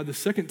us and God. The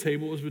second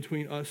table is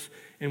between us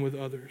and with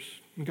others.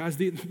 And guys,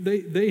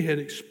 they had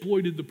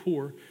exploited the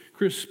poor.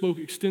 Chris spoke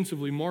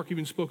extensively. Mark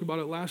even spoke about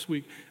it last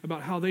week,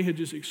 about how they had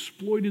just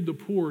exploited the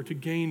poor to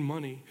gain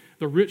money.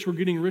 The rich were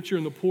getting richer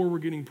and the poor were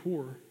getting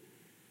poorer.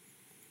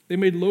 They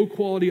made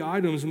low-quality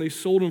items, and they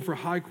sold them for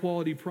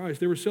high-quality price.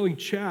 They were selling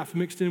chaff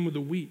mixed in with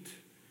the wheat.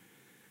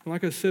 And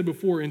like I said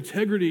before,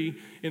 integrity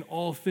in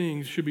all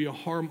things should be a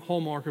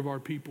hallmark of our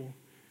people.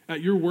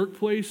 At your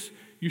workplace,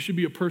 you should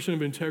be a person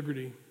of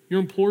integrity. Your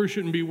employer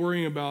shouldn't be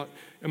worrying about,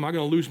 am I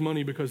going to lose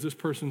money because this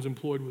person's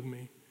employed with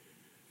me?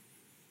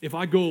 If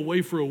I go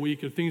away for a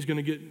week, are things going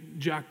to get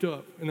jacked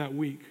up in that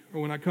week?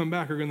 Or when I come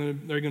back, they're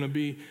going to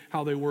be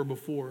how they were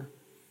before?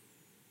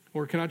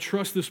 Or can I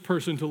trust this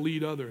person to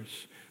lead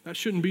others? That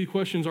shouldn't be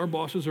questions our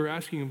bosses are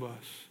asking of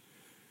us.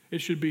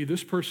 It should be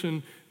this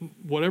person,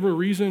 whatever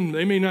reason,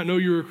 they may not know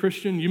you're a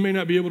Christian. You may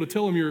not be able to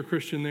tell them you're a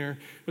Christian there,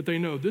 but they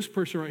know this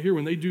person right here,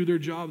 when they do their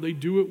job, they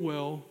do it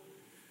well,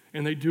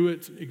 and they do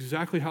it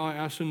exactly how I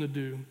asked them to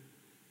do,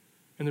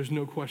 and there's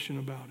no question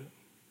about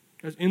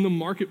it. As in the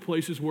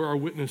marketplace is where our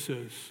witness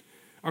is.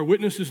 Our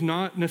witness is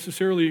not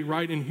necessarily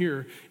right in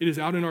here. It is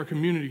out in our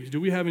communities. Do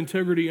we have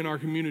integrity in our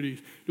communities?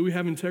 Do we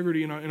have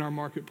integrity in our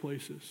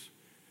marketplaces?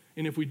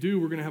 And if we do,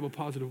 we're going to have a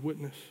positive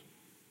witness.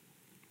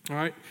 All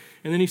right?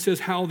 And then he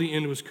says how the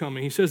end was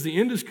coming. He says the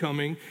end is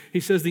coming. He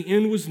says the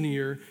end was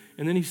near.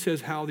 And then he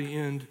says how the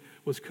end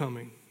was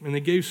coming. And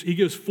he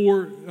gives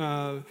four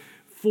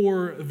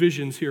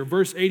visions here.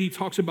 Verse 80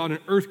 talks about an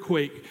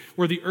earthquake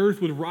where the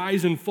earth would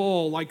rise and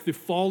fall like the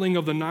falling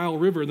of the Nile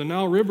River. The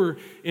Nile River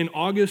in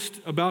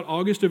about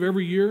August of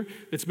every year,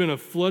 it's been a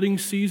flooding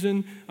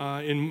season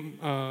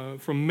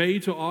from May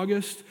to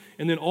August.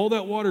 And then all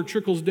that water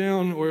trickles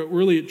down, or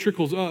really it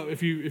trickles up.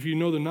 If you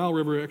know the Nile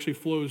River actually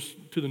flows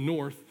to the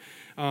north.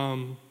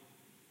 And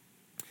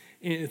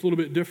it's a little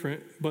bit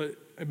different. But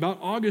about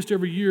August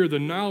every year, the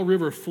Nile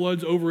River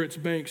floods over its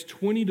banks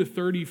 20 to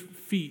 30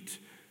 feet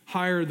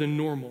higher than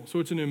normal. So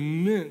it's an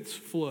immense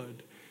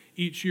flood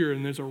each year,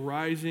 and there's a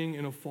rising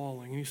and a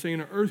falling. And he's saying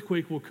an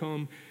earthquake will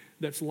come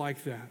that's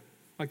like that,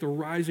 like the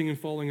rising and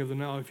falling of the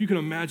Nile. If you can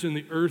imagine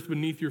the earth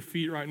beneath your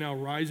feet right now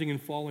rising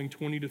and falling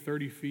 20 to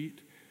 30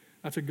 feet,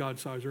 that's a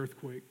God-sized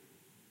earthquake.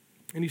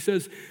 And he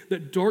says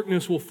that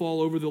darkness will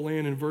fall over the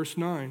land in verse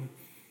 9.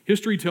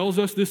 History tells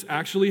us this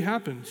actually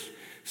happens.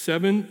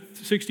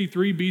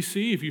 763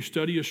 BC, if you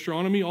study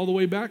astronomy all the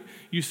way back,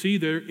 you see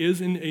there is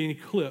an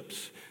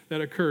eclipse that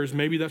occurs.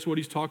 Maybe that's what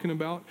he's talking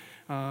about.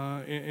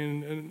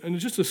 And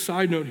just a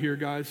side note here,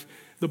 guys,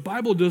 the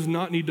Bible does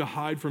not need to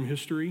hide from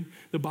history.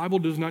 The Bible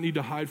does not need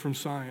to hide from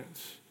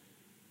science.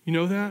 You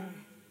know that?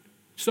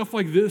 Stuff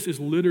like this is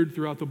littered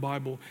throughout the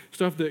Bible.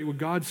 Stuff that when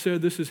God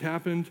said this has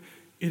happened,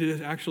 it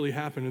has actually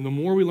happened. And the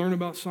more we learn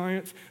about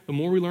science, the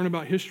more we learn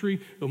about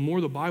history, the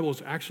more the Bible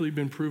has actually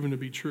been proven to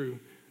be true.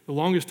 The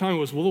longest time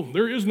was, well,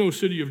 there is no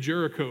city of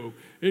Jericho.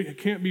 It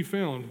can't be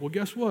found. Well,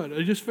 guess what?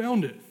 They just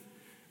found it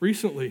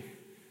recently.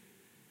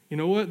 You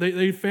know what?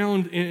 They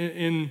found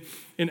in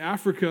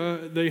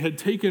Africa, they had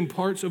taken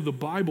parts of the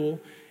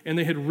Bible and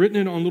they had written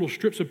it on little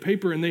strips of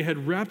paper and they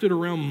had wrapped it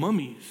around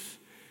mummies.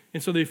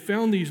 And so they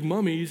found these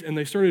mummies and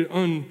they started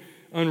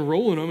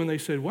unrolling them and they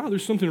said, wow,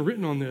 there's something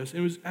written on this.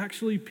 And it was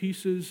actually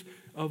pieces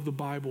of the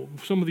Bible,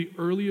 some of the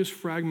earliest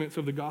fragments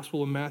of the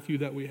Gospel of Matthew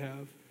that we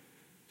have.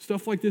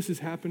 Stuff like this is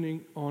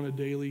happening on a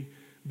daily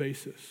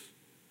basis.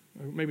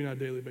 Or maybe not a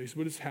daily basis,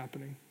 but it's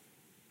happening.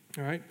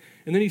 All right?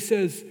 And then he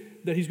says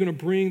that he's going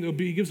to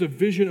he gives a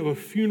vision of a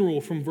funeral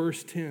from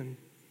verse 10.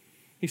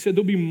 He said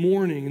there'll be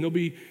mourning and there'll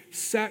be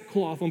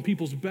sackcloth on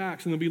people's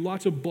backs and there'll be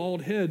lots of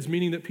bald heads,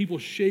 meaning that people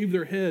shave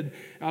their head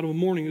out of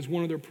mourning as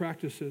one of their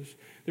practices.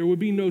 There would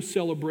be no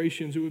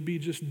celebrations. It would be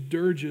just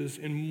dirges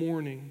and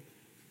mourning.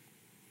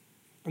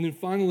 And then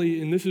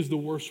finally, and this is the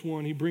worst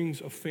one, he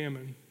brings a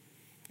famine.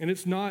 And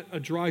it's not a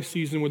dry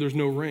season where there's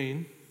no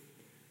rain.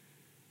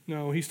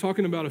 No, he's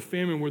talking about a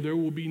famine where there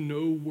will be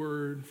no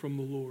word from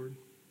the Lord.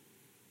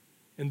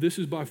 And this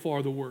is by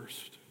far the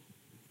worst.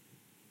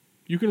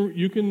 You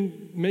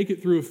can make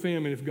it through a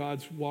famine if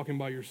God's walking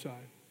by your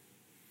side.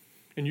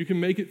 And you can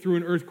make it through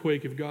an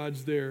earthquake if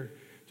God's there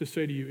to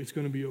say to you, it's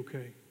going to be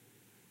okay.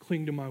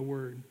 Cling to my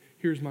word.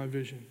 Here's my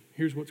vision.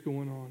 Here's what's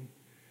going on.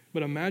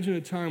 But imagine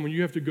a time when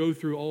you have to go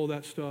through all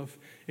that stuff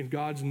and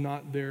God's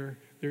not there.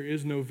 There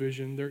is no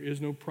vision. There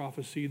is no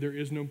prophecy. There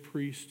is no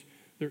priest.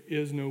 There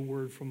is no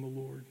word from the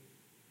Lord.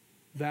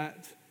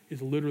 That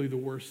is literally the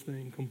worst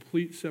thing.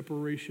 Complete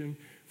separation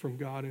from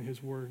God and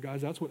his word.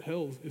 Guys, that's what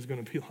hell is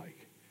going to be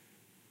like.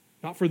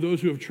 Not for those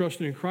who have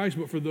trusted in Christ,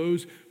 but for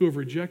those who have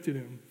rejected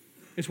him.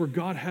 It's where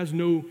God has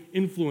no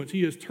influence.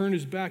 He has turned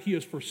his back. He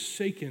has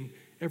forsaken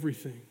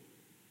everything.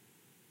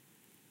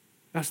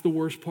 That's the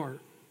worst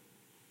part.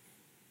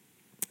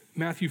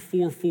 Matthew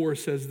 4:4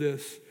 says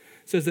this.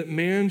 It says that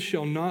man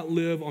shall not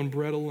live on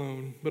bread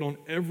alone, but on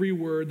every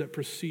word that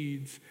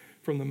proceeds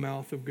from the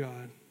mouth of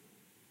God.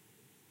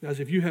 Guys,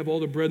 if you have all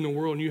the bread in the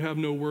world and you have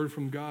no word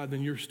from God,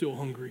 then you're still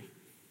hungry.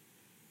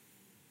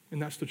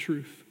 And that's the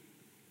truth.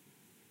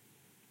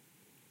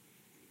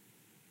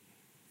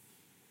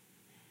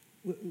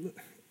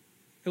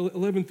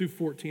 11 through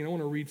 14, I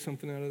want to read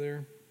something out of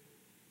there.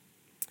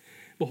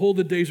 Behold,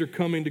 the days are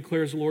coming,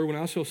 declares the Lord, when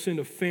I shall send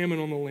a famine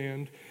on the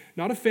land,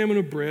 not a famine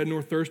of bread,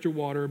 nor thirst or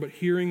water, but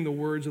hearing the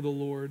words of the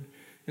Lord.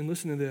 And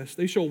listen to this.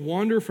 They shall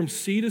wander from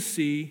sea to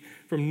sea,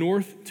 from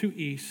north to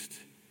east,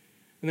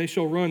 and they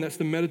shall run, that's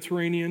the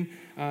Mediterranean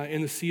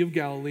and the Sea of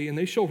Galilee, and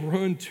they shall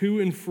run to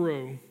and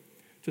fro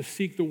to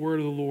seek the word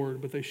of the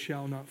Lord, but they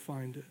shall not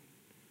find it.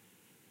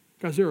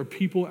 Guys, there are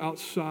people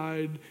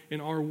outside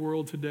in our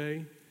world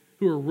today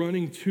who are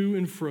running to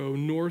and fro,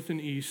 north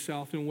and east,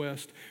 south and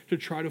west, to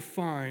try to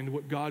find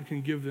what God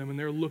can give them, and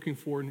they're looking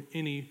for it in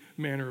any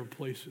manner of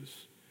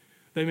places.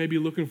 They may be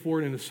looking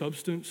for it in a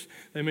substance.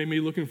 They may be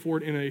looking for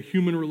it in a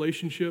human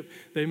relationship.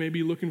 They may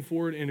be looking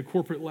for it in a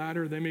corporate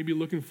ladder. They may be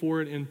looking for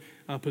it in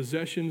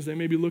possessions. They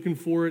may be looking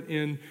for it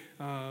in,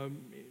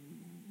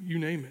 you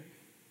name it.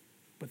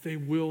 But they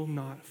will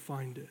not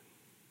find it.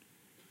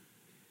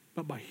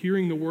 But by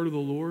hearing the word of the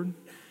Lord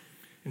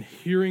and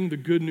hearing the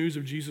good news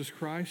of Jesus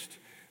Christ,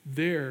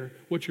 there,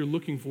 what you're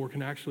looking for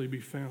can actually be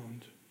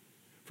found.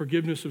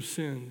 Forgiveness of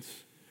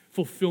sins,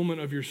 fulfillment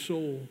of your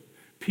soul,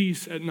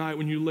 peace at night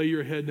when you lay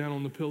your head down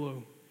on the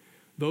pillow.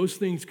 Those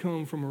things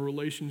come from a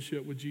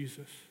relationship with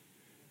Jesus,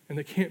 and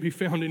they can't be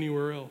found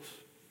anywhere else.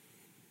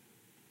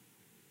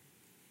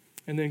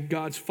 And then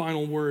God's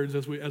final words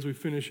as we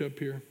finish up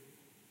here.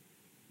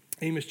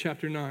 Amos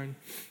chapter 9.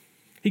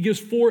 He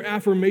gives 4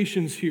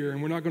 affirmations here, and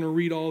we're not going to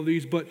read all of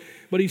these, but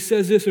he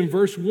says this in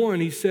verse 1.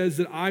 He says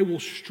that I will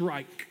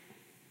strike.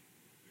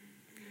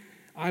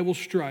 I will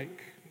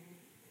strike.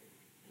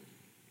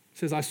 It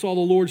says, I saw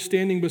the Lord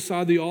standing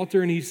beside the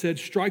altar, and he said,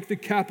 strike the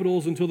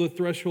capitals until the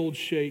thresholds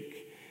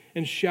shake,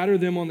 and shatter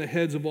them on the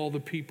heads of all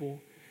the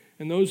people.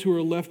 And those who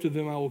are left of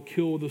them I will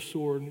kill with a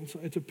sword.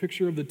 It's a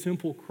picture of the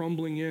temple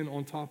crumbling in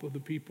on top of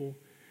the people.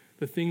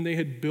 The thing they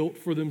had built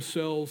for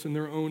themselves in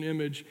their own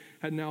image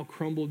had now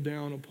crumbled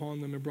down upon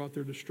them and brought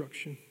their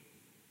destruction.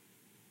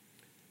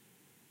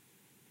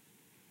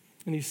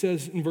 And he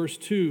says in verse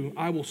 2,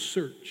 I will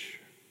search.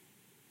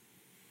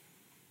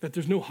 That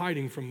there's no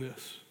hiding from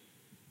this.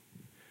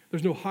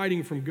 There's no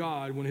hiding from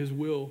God when his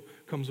will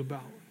comes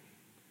about.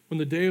 When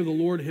the day of the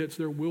Lord hits,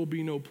 there will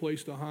be no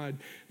place to hide.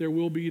 There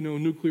will be no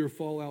nuclear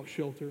fallout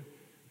shelter.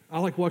 I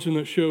like watching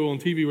that show on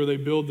TV where they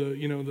build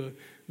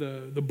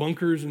the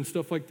bunkers and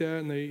stuff like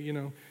that,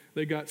 and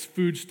they got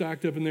food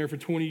stacked up in there for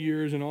 20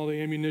 years and all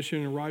the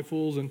ammunition and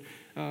rifles, and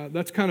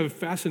that's kind of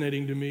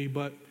fascinating to me.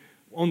 But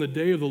on the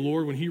day of the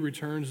Lord, when he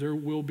returns, there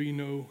will be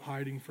no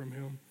hiding from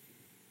him.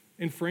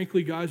 And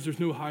frankly, guys, there's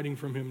no hiding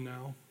from him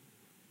now.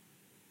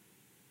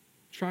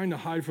 Trying to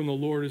hide from the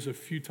Lord is a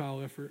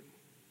futile effort.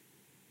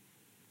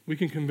 We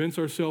can convince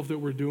ourselves that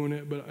we're doing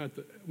it, but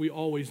we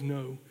always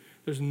know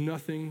there's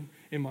nothing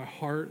in my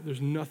heart,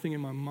 there's nothing in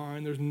my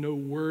mind, there's no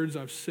words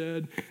I've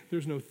said,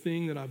 there's no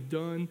thing that I've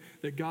done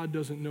that God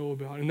doesn't know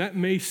about. And that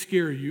may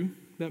scare you,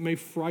 that may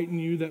frighten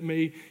you, that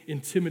may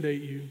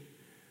intimidate you.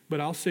 But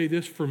I'll say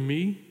this, for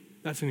me,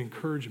 that's an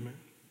encouragement.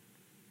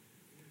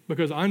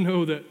 Because I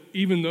know that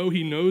even though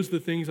he knows the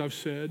things I've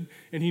said,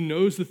 and he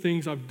knows the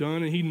things I've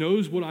done, and he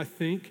knows what I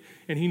think,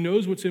 and he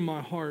knows what's in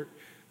my heart,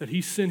 that he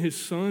sent his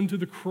son to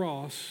the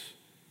cross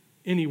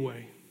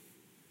anyway.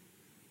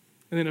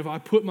 And then if I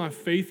put my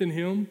faith in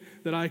him,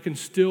 that I can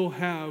still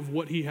have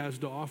what he has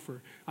to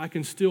offer. I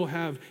can still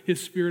have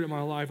his spirit in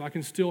my life. I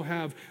can still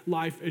have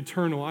life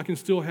eternal. I can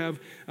still have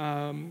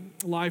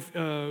life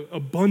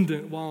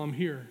abundant while I'm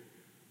here.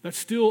 That's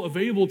still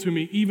available to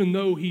me, even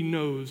though he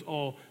knows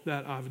all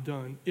that I've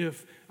done,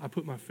 if I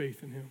put my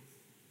faith in him.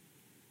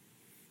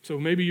 So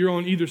maybe you're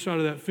on either side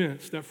of that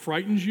fence. That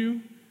frightens you.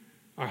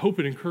 I hope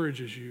it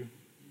encourages you.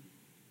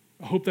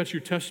 I hope that's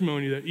your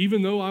testimony, that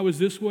even though I was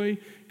this way,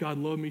 God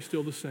loved me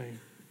still the same.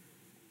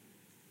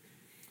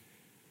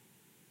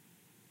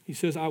 He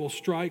says, I will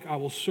strike, I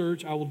will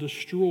search, I will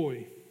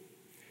destroy.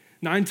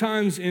 9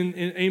 times in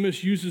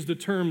Amos uses the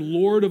term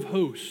Lord of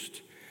hosts,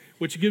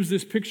 which gives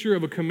this picture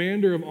of a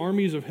commander of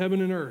armies of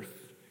heaven and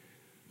earth,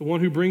 the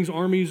one who brings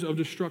armies of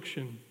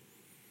destruction.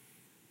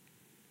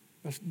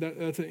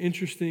 That's an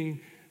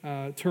interesting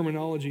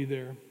terminology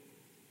there.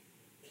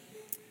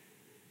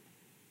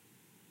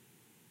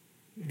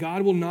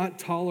 God will not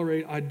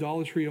tolerate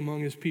idolatry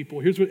among his people.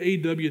 Here's what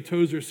A.W.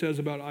 Tozer says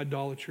about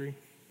idolatry.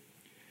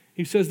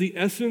 He says, the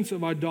essence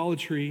of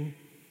idolatry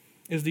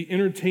is the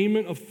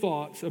entertainment of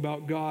thoughts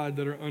about God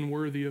that are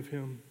unworthy of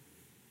him.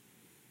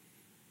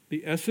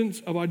 The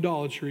essence of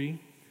idolatry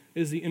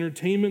is the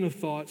entertainment of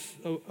thoughts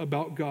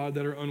about God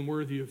that are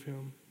unworthy of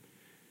him.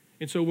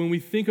 And so when we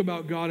think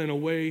about God in a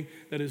way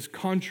that is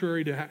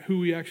contrary to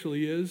who he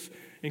actually is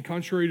and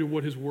contrary to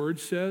what his word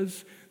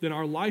says, then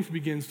our life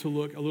begins to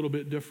look a little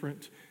bit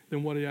different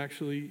than what it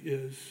actually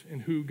is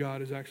and who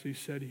God has actually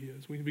said he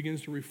is. We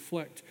begins to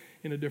reflect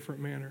in a different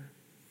manner.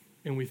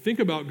 And we think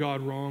about God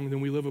wrong, then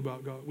we live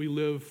about God. We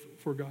live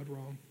for God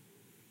wrong.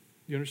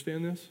 You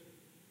understand this?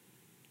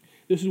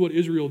 This is what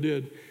Israel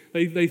did.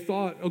 They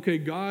thought, okay,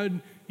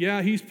 God,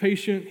 yeah, he's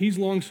patient, he's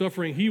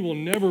long-suffering, he will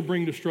never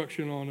bring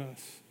destruction on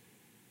us.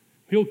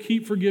 He'll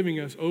keep forgiving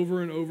us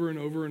over and over and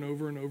over and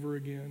over and over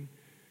again.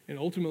 And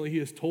ultimately, he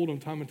has told them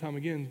time and time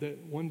again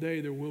that one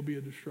day there will be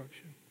a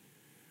destruction.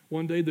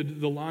 One day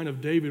the line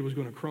of David was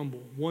going to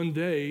crumble. One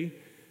day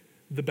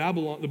the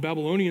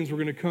Babylonians were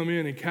going to come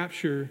in and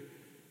capture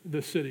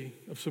the city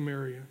of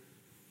Samaria.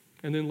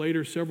 And then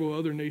later several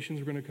other nations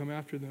were going to come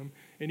after them.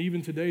 And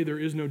even today there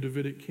is no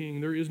Davidic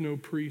king. There is no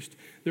priest.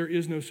 There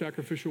is no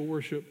sacrificial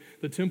worship.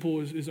 The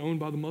temple is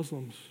owned by the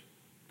Muslims.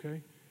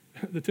 Okay?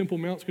 The Temple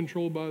Mount's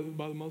controlled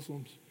by the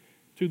Muslims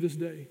to this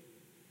day.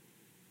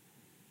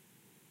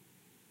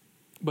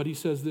 But he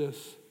says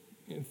this,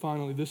 and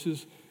finally, this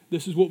is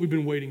what we've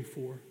been waiting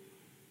for.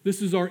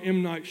 This is our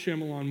M. Night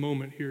Shyamalan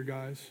moment here,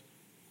 guys.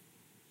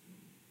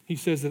 He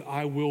says that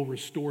I will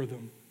restore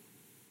them.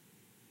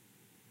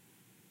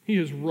 He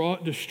has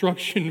wrought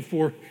destruction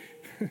for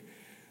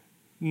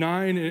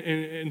 9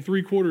 and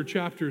 3/4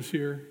 chapters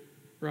here,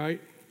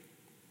 right?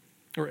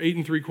 Or 8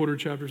 and 3/4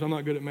 chapters. I'm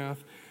not good at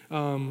math.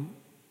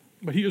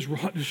 But he has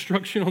wrought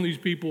destruction on these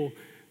people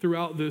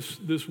throughout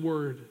this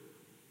word.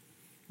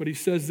 But he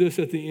says this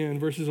at the end,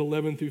 verses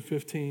 11 through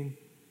 15.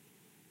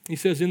 He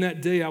says, in that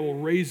day I will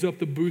raise up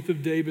the booth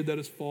of David that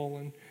has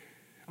fallen.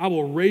 I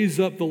will raise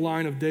up the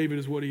line of David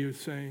is what he was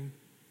saying.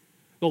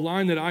 The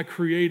line that I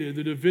created,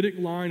 the Davidic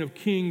line of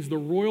kings, the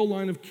royal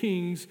line of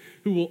kings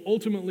who will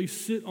ultimately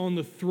sit on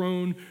the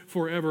throne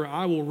forever.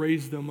 I will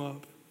raise them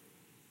up.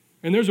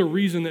 And there's a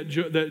reason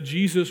that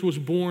Jesus was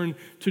born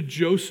to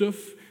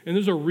Joseph. And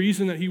there's a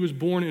reason that he was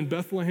born in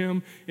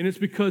Bethlehem, and it's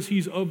because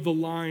he's of the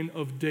line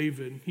of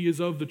David. He is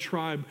of the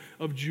tribe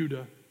of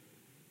Judah.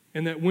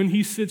 And that when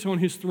he sits on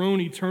his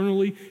throne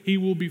eternally, he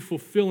will be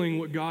fulfilling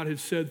what God has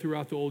said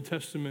throughout the Old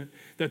Testament,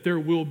 that there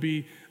will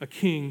be a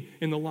king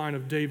in the line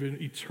of David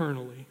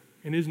eternally.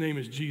 And his name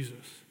is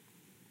Jesus.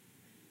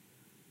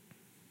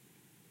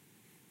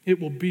 It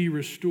will be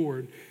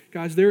restored.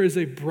 Guys, there is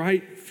a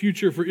bright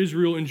future for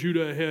Israel and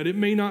Judah ahead. It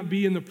may not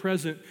be in the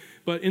present,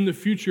 but in the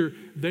future,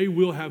 they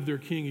will have their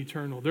king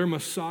eternal. Their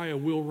Messiah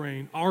will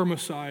reign. Our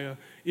Messiah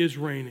is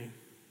reigning.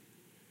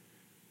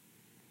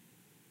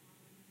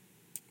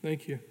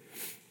 Thank you.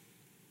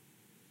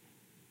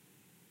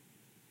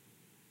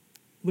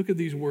 Look at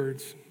these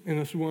words, and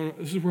this is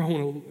where I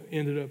want to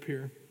end it up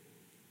here.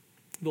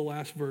 The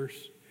last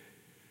verse.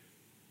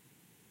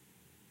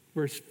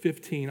 Verse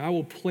 15, I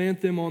will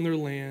plant them on their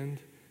land,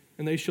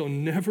 and they shall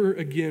never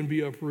again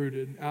be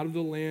uprooted. Out of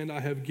the land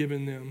I have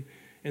given them.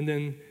 And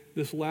then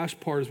this last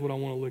part is what I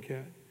want to look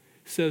at.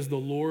 It says, the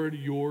Lord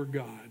your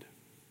God.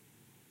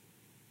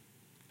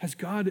 Has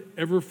God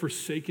ever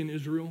forsaken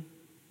Israel?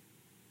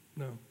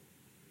 No.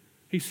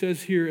 He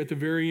says here at the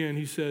very end,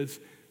 he says,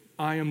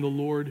 I am the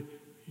Lord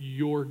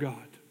your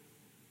God.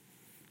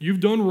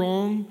 You've done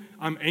wrong.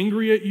 I'm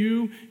angry at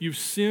you. You've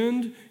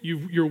sinned.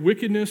 Your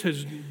wickedness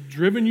has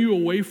driven you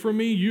away from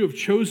me. You have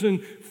chosen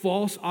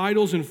false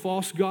idols and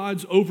false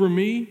gods over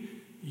me.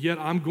 Yet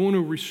I'm going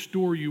to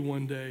restore you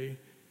one day.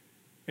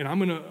 And I'm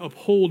going to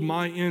uphold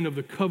my end of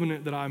the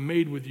covenant that I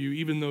made with you,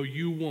 even though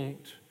you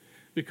won't.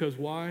 Because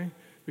why?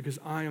 Because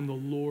I am the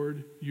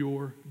Lord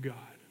your God.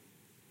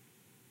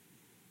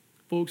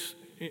 Folks,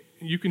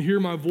 you can hear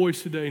my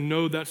voice today.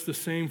 Know that's the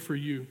same for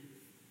you.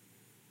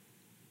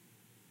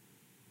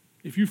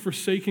 If you've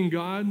forsaken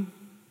God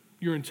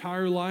your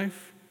entire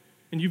life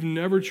and you've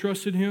never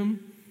trusted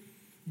him,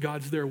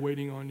 God's there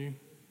waiting on you.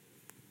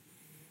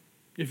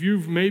 If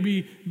you've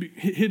maybe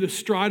hit a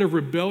stride of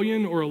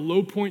rebellion or a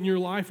low point in your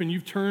life and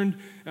you've turned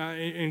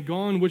and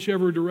gone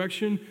whichever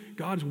direction,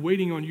 God's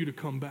waiting on you to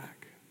come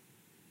back.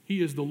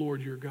 He is the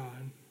Lord your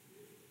God.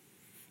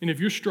 And if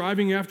you're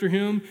striving after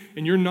him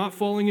and you're not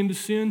falling into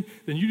sin,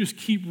 then you just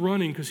keep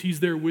running because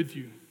he's there with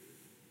you.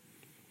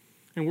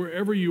 And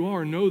wherever you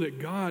are, know that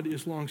God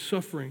is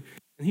long-suffering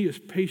and he is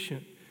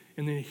patient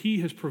and that he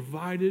has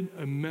provided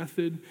a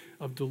method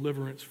of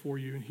deliverance for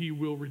you and he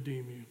will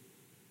redeem you.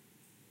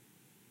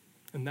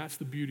 And that's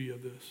the beauty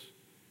of this.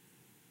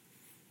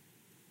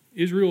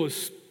 Israel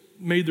has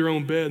made their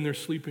own bed and they're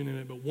sleeping in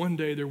it, but one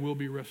day there will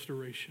be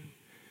restoration.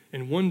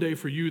 And one day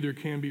for you there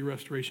can be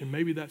restoration.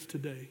 Maybe that's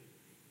today.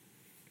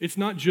 It's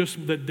not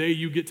just the day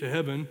you get to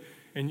heaven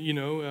and,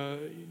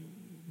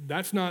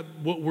 that's not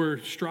what we're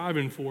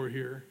striving for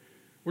here.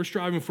 We're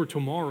striving for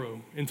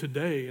tomorrow and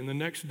today and the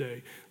next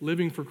day,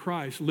 living for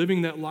Christ,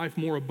 living that life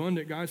more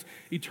abundant. Guys,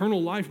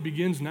 eternal life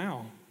begins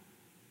now.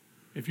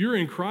 If you're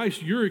in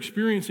Christ, you're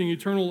experiencing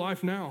eternal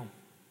life now.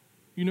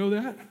 You know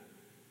that?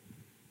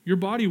 Your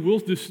body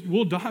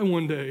will die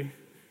one day,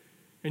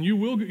 and you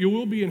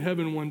will be in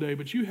heaven one day,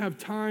 but you have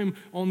time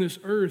on this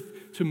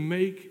earth to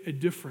make a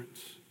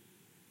difference.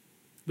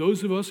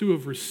 Those of us who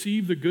have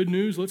received the good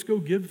news, let's go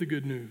give the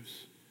good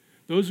news.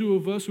 Those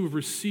of us who have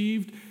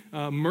received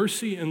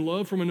mercy and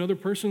love from another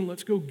person,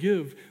 let's go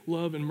give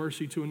love and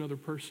mercy to another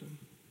person.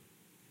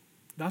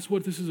 That's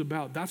what this is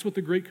about. That's what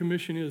the Great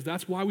Commission is.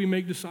 That's why we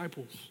make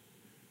disciples,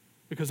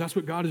 because that's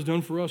what God has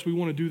done for us. We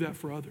want to do that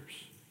for others.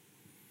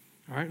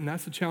 All right, and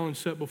that's the challenge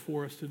set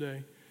before us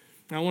today.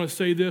 And I want to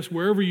say this,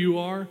 wherever you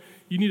are,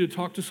 you need to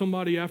talk to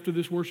somebody after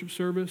this worship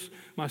service.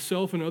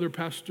 Myself and other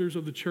pastors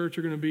of the church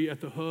are going to be at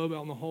the hub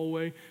out in the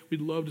hallway.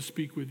 We'd love to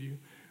speak with you.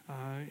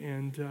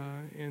 And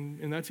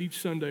that's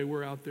each Sunday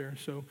we're out there.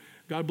 So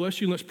God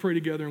bless you. Let's pray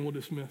together and we'll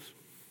dismiss.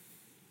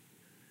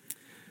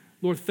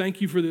 Lord,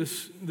 thank you for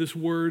this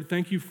word.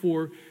 Thank you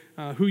for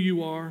who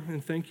you are,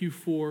 and thank you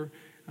for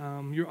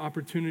your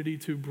opportunity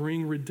to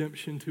bring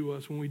redemption to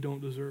us when we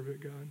don't deserve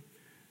it, God.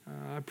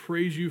 I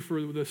praise you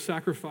for the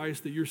sacrifice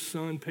that your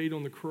Son paid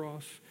on the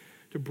cross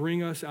to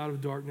bring us out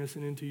of darkness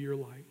and into your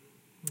light.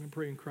 I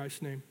pray in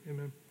Christ's name,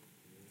 amen.